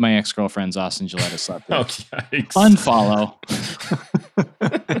of my ex-girlfriends Austin Gillette has slept with. Oh, yikes. Unfollow.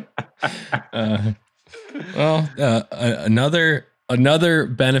 Another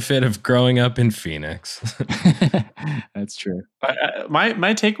benefit of growing up in Phoenix. That's true.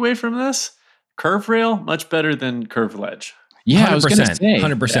 My takeaway from this: curve rail much better than curve ledge. Yeah, 100%, I was going to say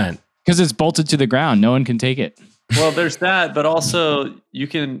 100%. Because it's bolted to the ground. No one can take it. Well, there's that, but also you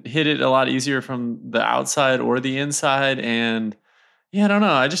can hit it a lot easier from the outside or the inside. And yeah, I don't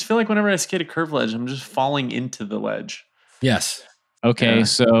know. I just feel like whenever I skate a curve ledge, I'm just falling into the ledge. Yes. Okay,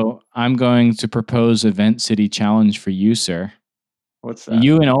 so I'm going to propose a Vent City challenge for you, sir. What's that?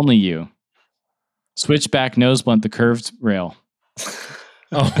 You and only you. Switchback nose blunt the curved rail.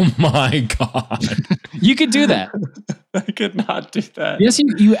 Oh my God. You could do that. I could not do that. Yes, you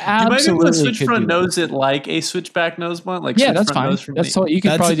absolutely you might be able to switch could front do nose it like a switchback nose blunt. Like yeah, that's fine. That's what you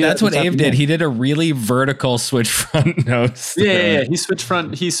could probably do. That's what Abe did. He did a really vertical switch front nose. Yeah. He switch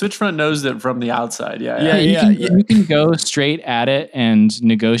front nosed it from the outside. Yeah. You can go straight at it and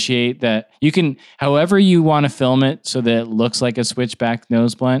negotiate that. You can, however you want to film it so that it looks like a switchback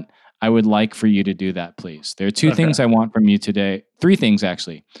nose blunt. I would like for you to do that, please. There are two things I want from you today. 3 things,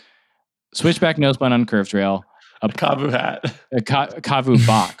 actually. Switchback nose blunt on curved rail. A Kavu hat. A Kavu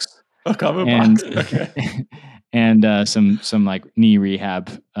box. A Kavu box. Okay. And some like knee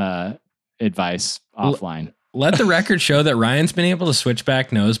rehab advice offline. Let the record show that Ryan's been able to switch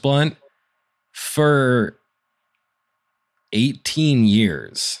back nose blunt for 18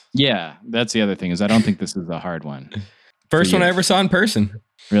 years. Yeah, that's the other thing is I don't think this is a hard one. First one I ever saw in person.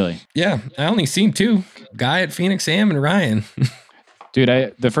 Really? Yeah, I only seen 2. Guy at Phoenix Am and Ryan.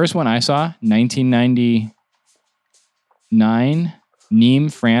 Dude, the first one I saw, 1999,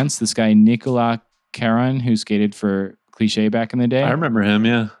 Nîmes, France. This guy Nicolas Caron, who skated for Cliché back in the day. I remember him.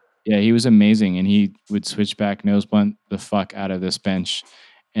 Yeah. Yeah, he was amazing, and he would switch back nose blunt the fuck out of this bench.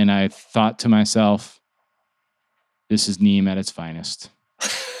 And I thought to myself, this is Nîmes at its finest.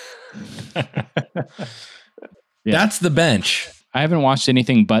 Yeah. That's the bench. I haven't watched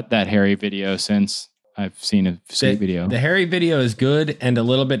anything but that Harry video since I've seen a skate video. The Harry video is good and a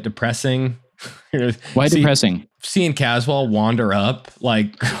little bit depressing. Why depressing? Seeing Caswell wander up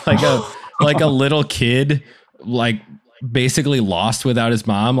like a like a little kid, like basically lost without his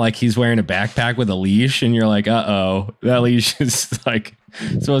mom. Like he's wearing a backpack with a leash, and you're like, that leash is like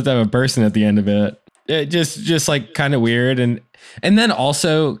supposed to have a person at the end of it. It just like kind of weird. And then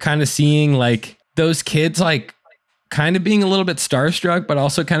also kind of seeing like those kids like kind of being a little bit starstruck, but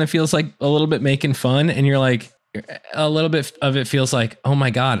also kind of feels like a little bit making fun. And you're like, a little bit of it feels like, oh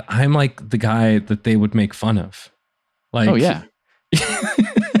my God, I'm like the guy that they would make fun of. Like, Oh yeah.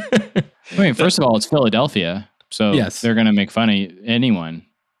 I mean, first of all, it's Philadelphia, so Yes. they're gonna make fun of anyone.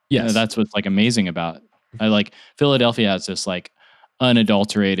 yes, That's what's like amazing about. I like Philadelphia has this like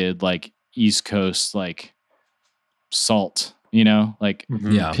unadulterated like East Coast like salt, like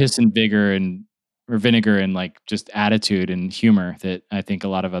yeah. piss and vigor or vinegar and like just attitude and humor that I think a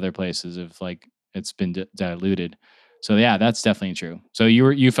lot of other places have like it's been diluted. So yeah, that's definitely true. So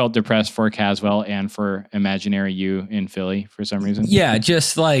you felt depressed for Caswell and for Imaginary You in Philly for some reason. Yeah,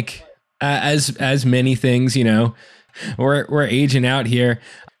 just like as many things, we're aging out here.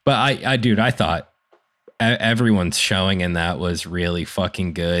 But I thought everyone's showing in that was really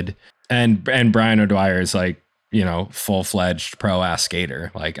fucking good. And Brian O'Dwyer is like, full-fledged pro-ass skater.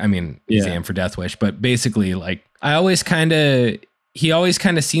 Like, I mean, he's Am for Death Wish, but basically like he always kind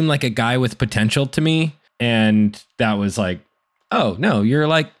of seemed like a guy with potential to me. And that was like, oh no, you're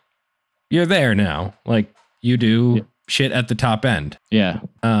there now. Like you do shit at the top end. Yeah.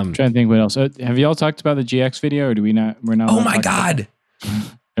 I'm trying to think what else. Have you all talked about the GX video or we're not? Oh my God.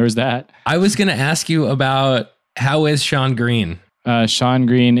 There was that. I was going to ask you about how is Sean Green? Sean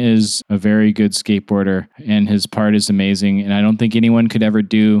Green is a very good skateboarder and his part is amazing. And I don't think anyone could ever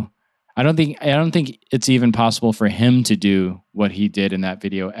do. I don't think it's even possible for him to do what he did in that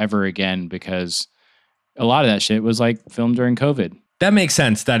video ever again, because a lot of that shit was like filmed during COVID. That makes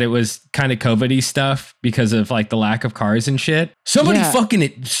sense that it was kind of COVID-y stuff because of like the lack of cars and shit. Somebody fucking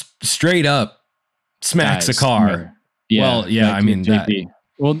it straight up smacks a car. Yeah. Well, yeah, I mean, JP.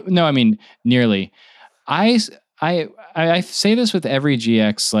 Well, no, I mean, nearly. I say this with every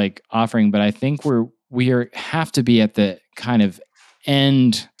GX like offering, but I think we have to be at the kind of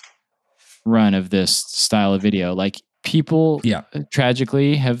end run of this style of video. Like people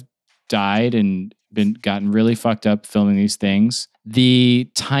tragically have died and gotten really fucked up filming these things. The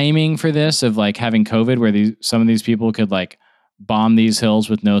timing for this of like having COVID where some of these people could like bomb these hills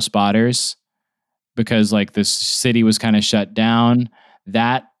with no spotters because like this city was kind of shut down,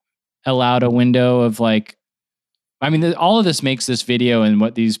 that allowed a window of like, I mean, all of this makes this video and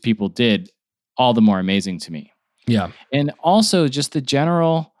what these people did all the more amazing to me. Yeah. And also just the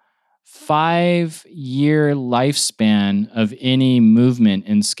general 5-year lifespan of any movement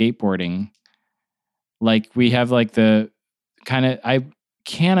in skateboarding. Like we have like the kind of, I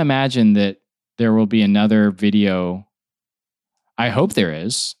can't imagine that there will be another video. I hope there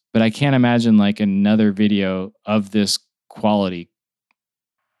is, but I can't imagine like another video of this quality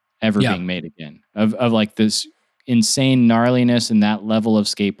ever being made again of like this insane gnarliness and that level of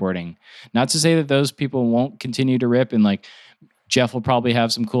skateboarding. Not to say that those people won't continue to rip and like Jeff will probably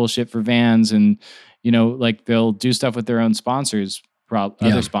have some cool shit for Vans and, like they'll do stuff with their own sponsors,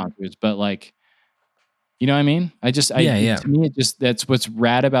 other sponsors, but like, you know what I mean? To me, that's what's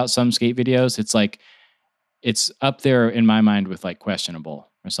rad about some skate videos. It's like, it's up there in my mind with like questionable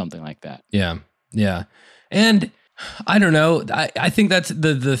or something like that. Yeah. Yeah. And I don't know. I think that's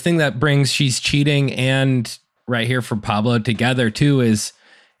the thing that brings She's Cheating and Right Here for Pablo together too, is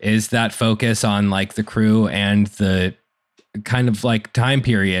that focus on like the crew and the kind of like time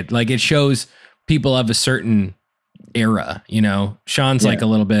period. Like it shows people of a certain era, Sean's like a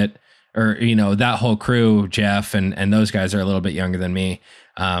little bit, or, that whole crew, Jeff and those guys are a little bit younger than me,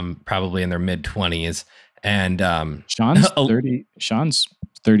 probably in their mid 20s. And Sean's 30. Sean's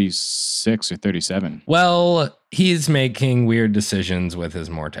 36 or 37. Well, he's making weird decisions with his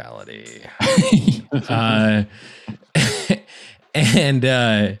mortality. And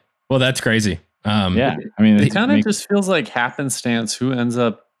well, that's crazy. Yeah, I mean, it kind of just feels like happenstance who ends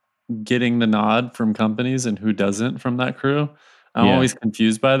up getting the nod from companies and who doesn't from that crew. I'm always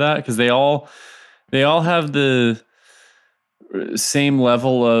confused by that because they all have the same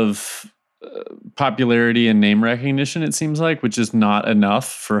level of popularity and name recognition, it seems like, which is not enough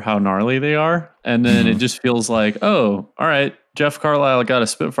for how gnarly they are. And then it just feels like, oh, all right, Jeff Carlisle got a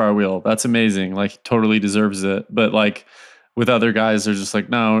Spitfire wheel. That's amazing. Like, he totally deserves it. But like with other guys, they're just like,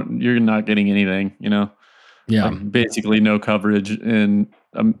 no, you're not getting anything, Yeah. Like, basically no coverage in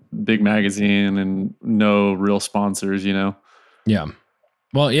a big magazine and no real sponsors, Yeah.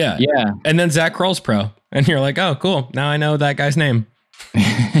 Well, yeah. Yeah. And then Zach Kroll's pro. And you're like, oh, cool. Now I know that guy's name.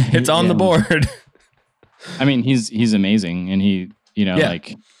 It's on the board. I mean, he's amazing, and he,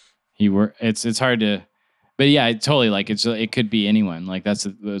 like It's hard to, but yeah, totally. Like it could be anyone. Like that's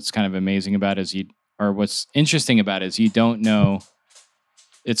what's kind of amazing about it is what's interesting about it is you don't know.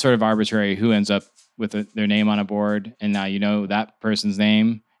 It's sort of arbitrary who ends up with their name on a board, and now you know that person's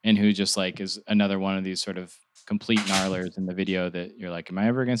name and who just like is another one of these sort of complete gnarlers in the video that you're like, am I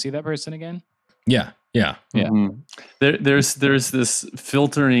ever going to see that person again? Yeah. Mm-hmm. There's this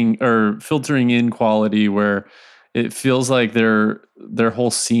filtering in quality where it feels like their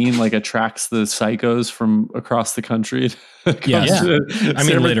whole scene like attracts the psychos from across the country. I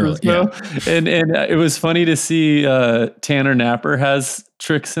mean, literally. Yeah. And it was funny to see Tanner Napper has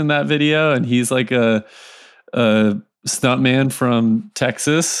tricks in that video, and he's like a stuntman from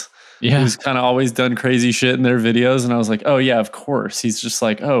Texas. Yeah. Who's kind of always done crazy shit in their videos. And I was like, oh yeah, of course. He's just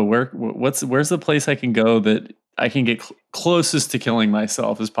like, oh, where's the place I can go that I can get closest to killing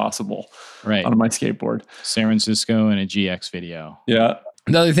myself as possible on my skateboard. San Francisco and a GX video. Yeah.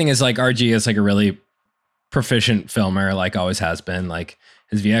 The other thing is like RG is like a really proficient filmer, like always has been. Like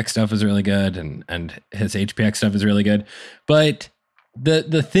his VX stuff is really good and his HPX stuff is really good. But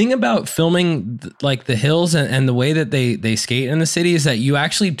the thing about filming like the hills and the way that they skate in the city is that you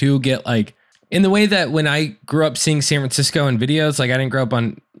actually do get like, in the way that when I grew up seeing San Francisco in videos, like I didn't grow up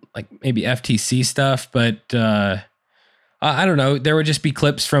on like maybe FTC stuff, but I don't know, there would just be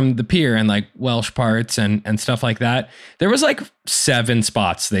clips from the pier and like Welsh parts and stuff like that. There was like 7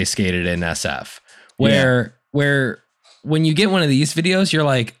 spots they skated in SF where when you get one of these videos, you're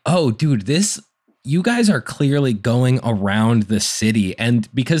like, oh dude, you guys are clearly going around the city. And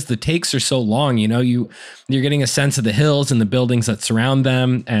because the takes are so long, you know, you're getting a sense of the hills and the buildings that surround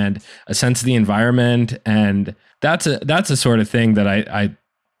them and a sense of the environment. And that's a sort of thing that I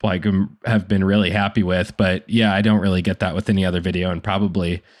like have been really happy with. But yeah, I don't really get that with any other video. And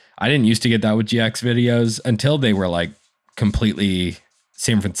probably I didn't used to get that with GX videos until they were like completely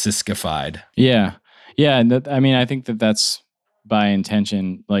San Francisco-fied. Yeah. Yeah. And I mean, I think that's by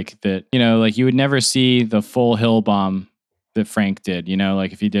intention, like that, you know, like you would never see the full hill bomb that Frank did, you know,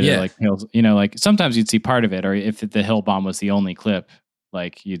 like if he did it like hills, you know, like sometimes you'd see part of it, or if the hill bomb was the only clip,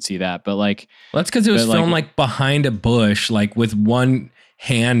 like you'd see that. But like, well, that's because it was filmed like behind a bush, like with one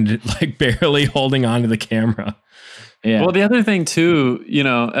hand, like barely holding onto the camera. Yeah. Well, the other thing too, you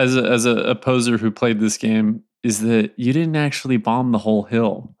know, as a poser who played this game, is that you didn't actually bomb the whole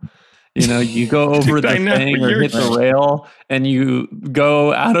hill. You know, you go over the thing or hit the rail and you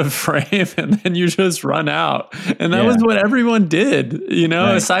go out of frame and then you just run out. And that was what everyone did, you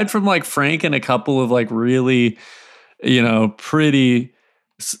know, aside from like Frank and a couple of like really, you know, pretty,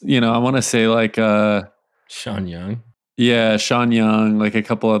 you know, I want to say like Sean Young. Yeah, Sean Young, like a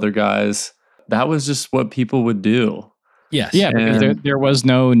couple other guys. That was just what people would do. Yes. Yeah, because there was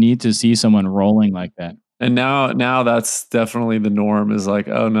no need to see someone rolling like that. And now that's definitely the norm, is like,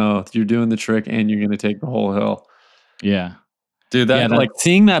 oh no, you're doing the trick and you're going to take the whole hill. Yeah. Dude, like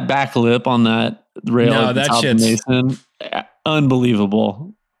seeing that back lip on that rail at the top of Mason,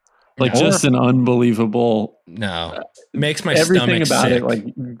 unbelievable. Like just an unbelievable. No, makes my everything stomach about sick. it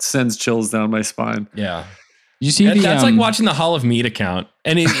like sends chills down my spine. Yeah. You see, that's like watching the Hall of Meat account,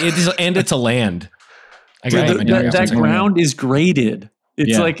 and it's a land. That ground is graded.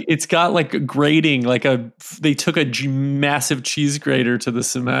 It's like it's got like a grading, like they took a massive cheese grater to the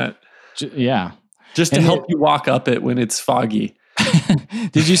cement. Yeah, just to help you walk up it when it's foggy.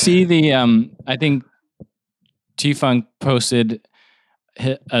 Did you see the? I think T-Funk posted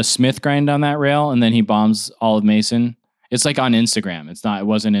a Smith grind on that rail, and then he bombs all of Mason. It's like on Instagram. It's not. It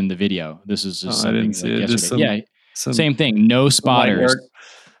wasn't in the video. This is just something I didn't see like it. yesterday. Same thing. No spotters,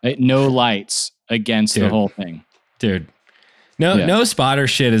 no lights against the whole thing, dude. No spotter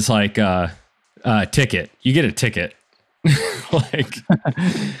shit is like ticket. You get a ticket. The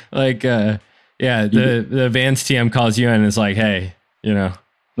Vans TM calls you in and is like, hey, you know,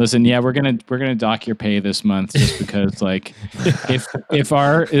 listen, we're gonna dock your pay this month just because like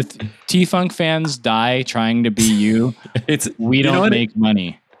if T-Funk fans die trying to be you, we don't make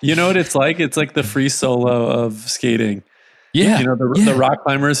money. You know what it's like? It's like the free solo of skating. Yeah. You know, the rock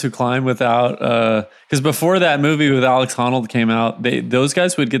climbers who climb without, because before that movie with Alex Honnold came out, those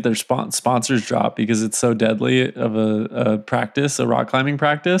guys would get their sponsors dropped because it's so deadly of a practice, a rock climbing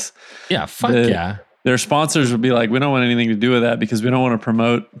practice. Yeah. Fuck yeah. Their sponsors would be like, we don't want anything to do with that because we don't want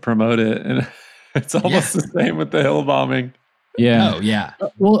to promote it. And it's almost the same with the hill bombing. Yeah. Oh yeah.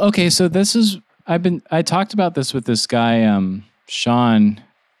 Well, okay. So I talked about this with this guy, Sean,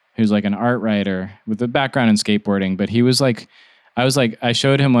 who's like an art writer with a background in skateboarding, but he was like, I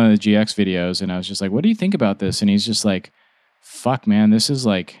showed him one of the GX videos and I was just like, what do you think about this? And he's just like, fuck man, this is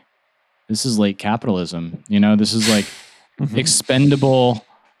late capitalism. You know, this is like expendable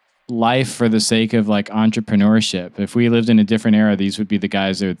life for the sake of like entrepreneurship. If we lived in a different era, these would be the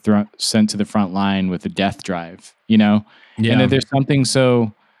guys that are sent to the front line with a death drive, you know? Yeah. And that there's something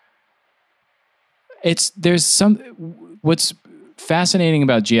so what's fascinating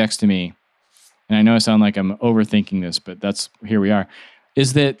about GX to me, and I know I sound like I'm overthinking this, but here we are,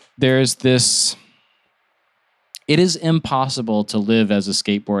 is that there's this, it is impossible to live as a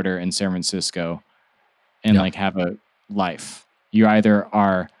skateboarder in San Francisco and like have a life. You either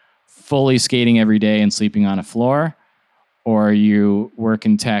are fully skating every day and sleeping on a floor, or you work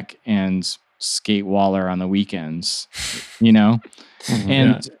in tech and skate Waller on the weekends, you know?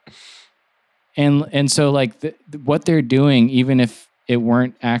 And so like what they're doing, even if it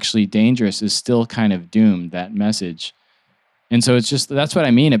weren't actually dangerous, is still kind of doomed, that message. And so it's just, that's what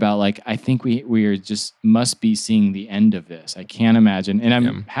I mean about like, I think we are just must be seeing the end of this. I can't imagine. And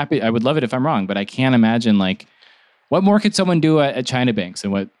I'm happy. I would love it if I'm wrong, but I can't imagine like, what more could someone do at China Banks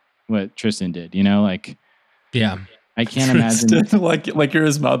than what Tristan did, you know? Like, Yeah. I can't imagine. like you're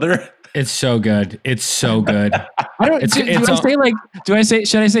his mother. It's so good. It's so good. I don't.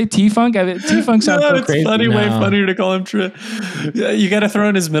 Should I say T-Funk? T-Funk sounds so it's crazy. funny. No. Way funnier to call him Yeah, you got to throw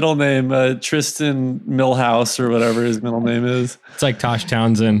in his middle name, Tristan Millhouse or whatever his middle name is. It's like Tosh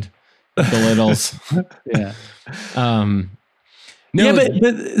Townsend, the Littles. Yeah. No,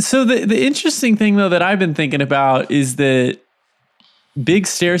 but so the interesting thing though that I've been thinking about is that big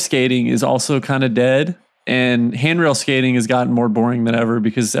stair skating is also kind of dead. And handrail skating has gotten more boring than ever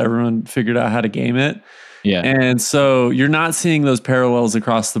because everyone figured out how to game it. Yeah. And so you're not seeing those parallels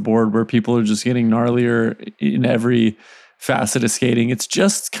across the board where people are just getting gnarlier in every facet of skating. It's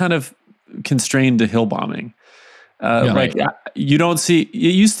just kind of constrained to hill bombing. Like you don't see, it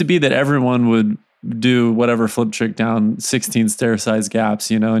used to be that everyone would do whatever flip trick down 16 stair size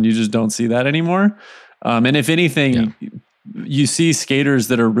gaps, you know, and you just don't see that anymore. And if anything, you see skaters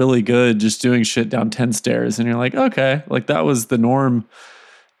that are really good just doing shit down 10 stairs and you're like, okay, like that was the norm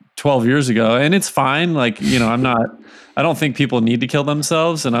 12 years ago. And it's fine. Like, you know, I don't think people need to kill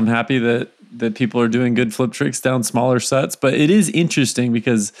themselves, and I'm happy that people are doing good flip tricks down smaller sets. But it is interesting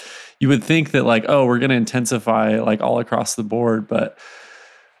because you would think that like, oh, we're going to intensify like all across the board. But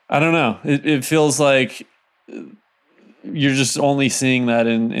I don't know. It feels like you're just only seeing that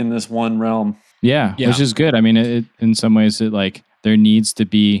in this one realm. Yeah, which is good. I mean, it in some ways, it like there needs to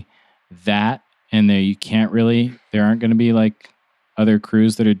be that, and there aren't going to be like other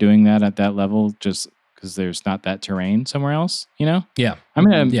crews that are doing that at that level, just because there's not that terrain somewhere else. You know? Yeah. I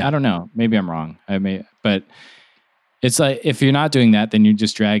mean, I don't know. Maybe I'm wrong. But it's like if you're not doing that, then you're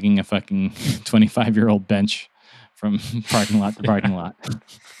just dragging a fucking 25-year-old bench from parking lot to parking lot.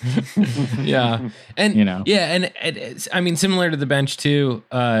 Yeah, and you know, and it's, I mean, similar to the bench too.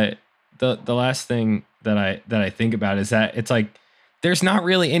 The last thing that I think about is that it's like there's not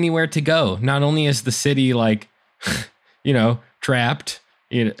really anywhere to go. Not only is the city like, you know, trapped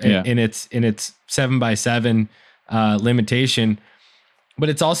in its 7x7 limitation, but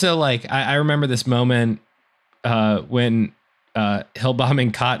it's also like I remember this moment when hill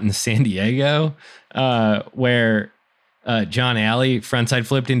bombing caught in San Diego, where John Alley frontside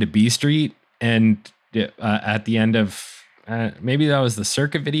flipped into B Street, and at the end of maybe that was the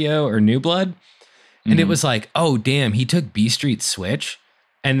Circuit video or New Blood. And it was like, oh, damn, he took B Street switch.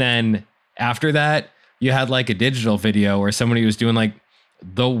 And then after that, you had like a digital video where somebody was doing like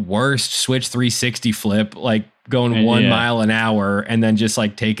the worst switch 360 flip, like going 1 mile an hour and then just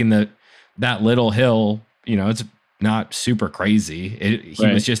like taking that little hill. You know, it's not super crazy. He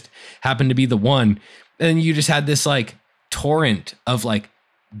was just happened to be the one. And you just had this like torrent of like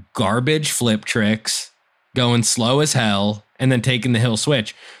garbage flip tricks going slow as hell, and then taking the hill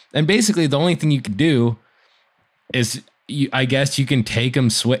switch. And basically the only thing you can do is, I guess you can take them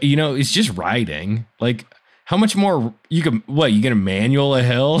switch, you know, it's just riding. Like how much more you can, you gonna manual a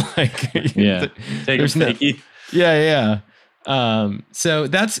hill? Like, take a fakie. Yeah. So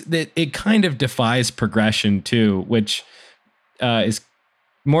that's that. It kind of defies progression too, which is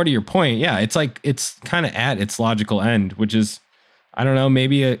more to your point. Yeah. It's like, it's kind of at its logical end, which is, I don't know,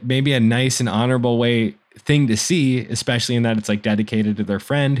 maybe a nice and honorable thing to see, especially in that it's like dedicated to their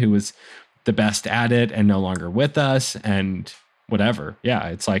friend who was the best at it and no longer with us and whatever. Yeah,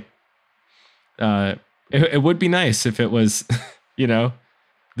 it's like it would be nice if it was, you know,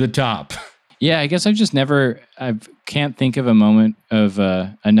 the top. Yeah, I guess I can't think of a moment of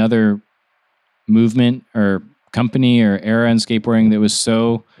another movement or company or era in skateboarding that was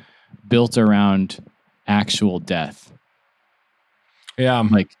so built around actual death. Yeah,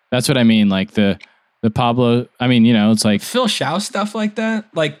 like that's what I mean. Like the Pablo, I mean, you know, it's like Phil Shao stuff like that.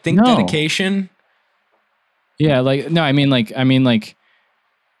 Like Dedication. Yeah, like no, I mean like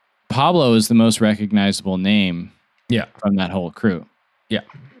Pablo is the most recognizable name Yeah. from that whole crew. Yeah.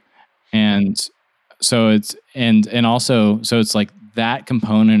 And so it's also so it's like that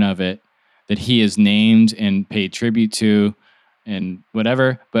component of it that he is named and paid tribute to and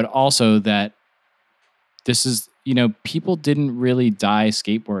whatever, but also that this is, people didn't really die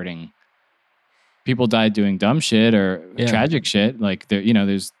skateboarding. People died doing dumb shit or tragic shit. Like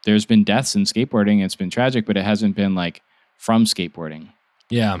there's been deaths in skateboarding. It's been tragic, but it hasn't been like from skateboarding.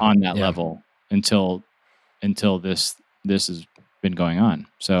 Yeah. On that level until this has been going on.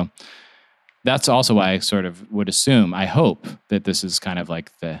 So that's also why I sort of would assume, I hope that this is kind of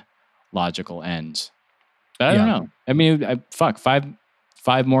like the logical end. But I don't know. I mean, 5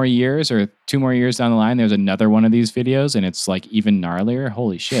 more years or 2 more years down the line, there's another one of these videos and it's like even gnarlier.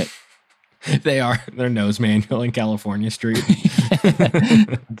 Holy shit. They're nose manual in California Street.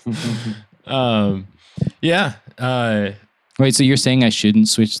 Yeah. Wait, so you're saying I shouldn't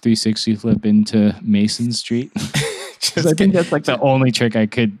switch 360 flip into Mason Street? I think that's like the only trick I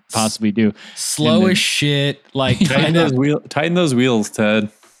could possibly do. Slow as shit. Like tighten those wheels,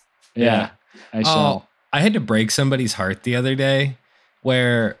 Ted. Yeah, I shall. I had to break somebody's heart the other day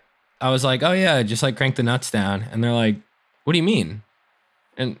where I was like, oh yeah, just like crank the nuts down. And they're like, what do you mean?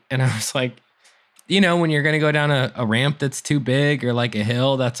 And I was like, when you're going to go down a ramp that's too big or like a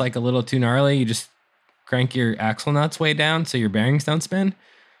hill that's like a little too gnarly, you just crank your axle nuts way down so your bearings don't spin.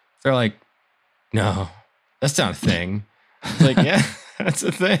 They're like, no, that's not a thing. It's like, yeah, that's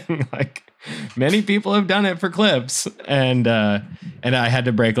a thing. Like many people have done it for clips. And I had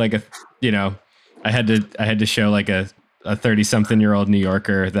to break like I had to show like a 30-something-year-old New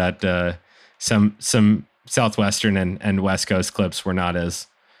Yorker that some Southwestern and West Coast clips were not as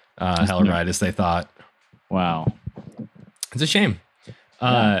held right as they thought. Wow. It's a shame.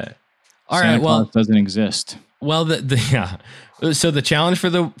 Yeah. All Santa right. Well, Claus doesn't exist. Well, So the challenge for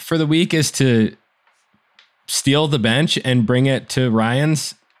the week is to steal the bench and bring it to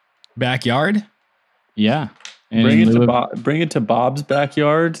Ryan's backyard. Yeah. And bring it to Bob's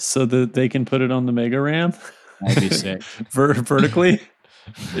backyard so that they can put it on the Mega Ram. That'd be sick. Vertically.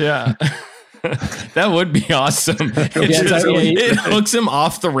 Yeah. That would be awesome. It hooks him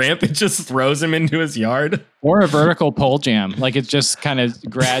off the ramp. It just throws him into his yard. Or a vertical pole jam. Like it just kind of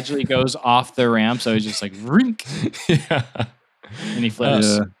gradually goes off the ramp. So it's just like, rink. Yeah. And he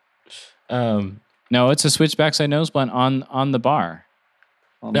flips. No, it's a switchback side nose blunt on the bar.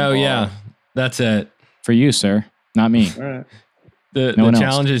 Yeah. That's it. For you, sir. Not me. All right. The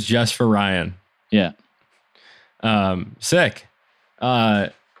challenge is just for Ryan. Yeah. Sick.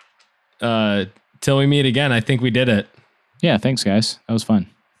 Till we meet again, I think we did it. Yeah, thanks guys. That was fun.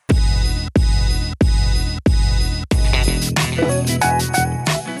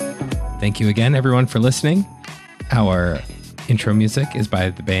 Thank you again, everyone, for listening. Our intro music is by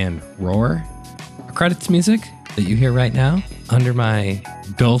the band Roar. Our credits music that you hear right now, under my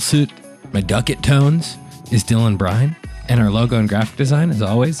ducket tones, is Dylan Bryan. And our logo and graphic design, as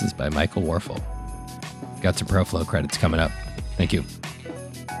always, is by Michael Warfel. Got some ProFlow credits coming up. Thank you.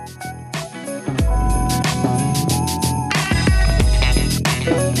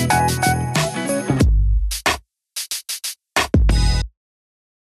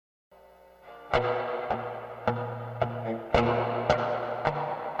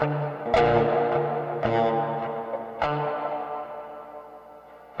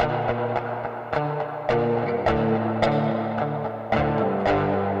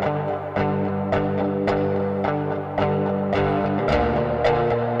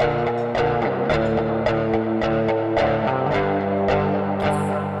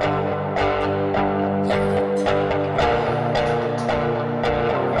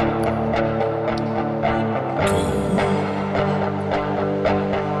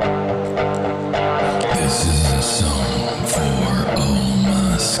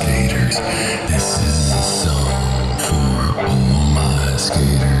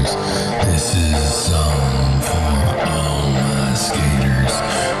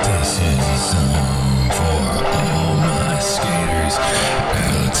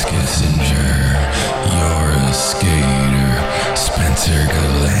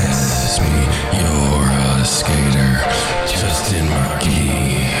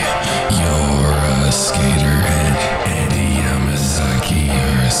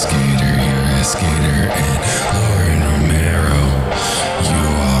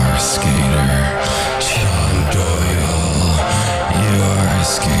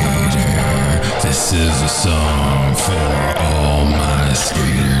 This is a song for all my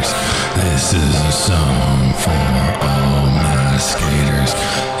skaters. This is a song for all my skaters.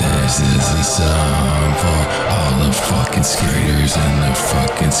 This This is a song for all the fucking skaters and the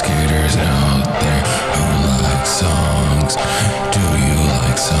fucking skaters out there who like songs. Do you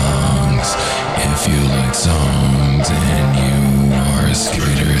like songs? If you like songs and you are a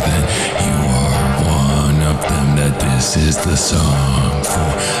skater, then you are one of them that this is the song for.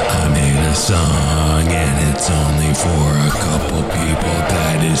 I made a song and it's only for a couple people.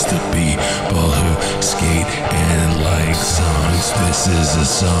 That is the people who skate and like songs. This is a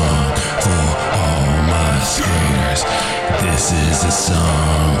song for all my skaters. This is a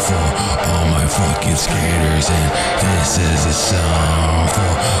song for all my fucking skaters. And this is a song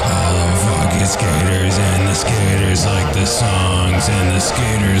for all the fucking skaters. And the skaters like the songs. And the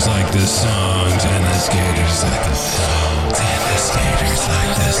skaters like the songs. And the skaters like the songs. And the skaters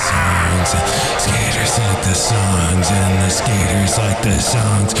like the songs. And skaters like the songs. And the skaters like the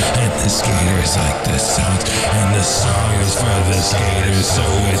songs. And the skaters like the songs. And the song is for the skaters, so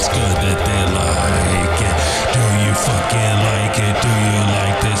it's good that they like it. Do you fucking like it? Do you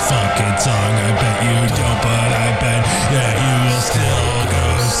like this fucking song? I bet you don't, but I bet that you will still go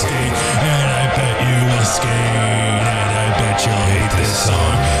skate. And I bet you will skate. And I bet you'll hate this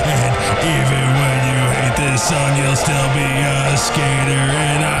song. And even when you hate this song, you'll still be a skater.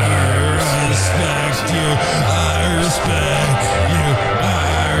 And I respect you. I respect you.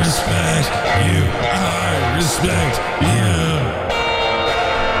 I respect you. I respect you.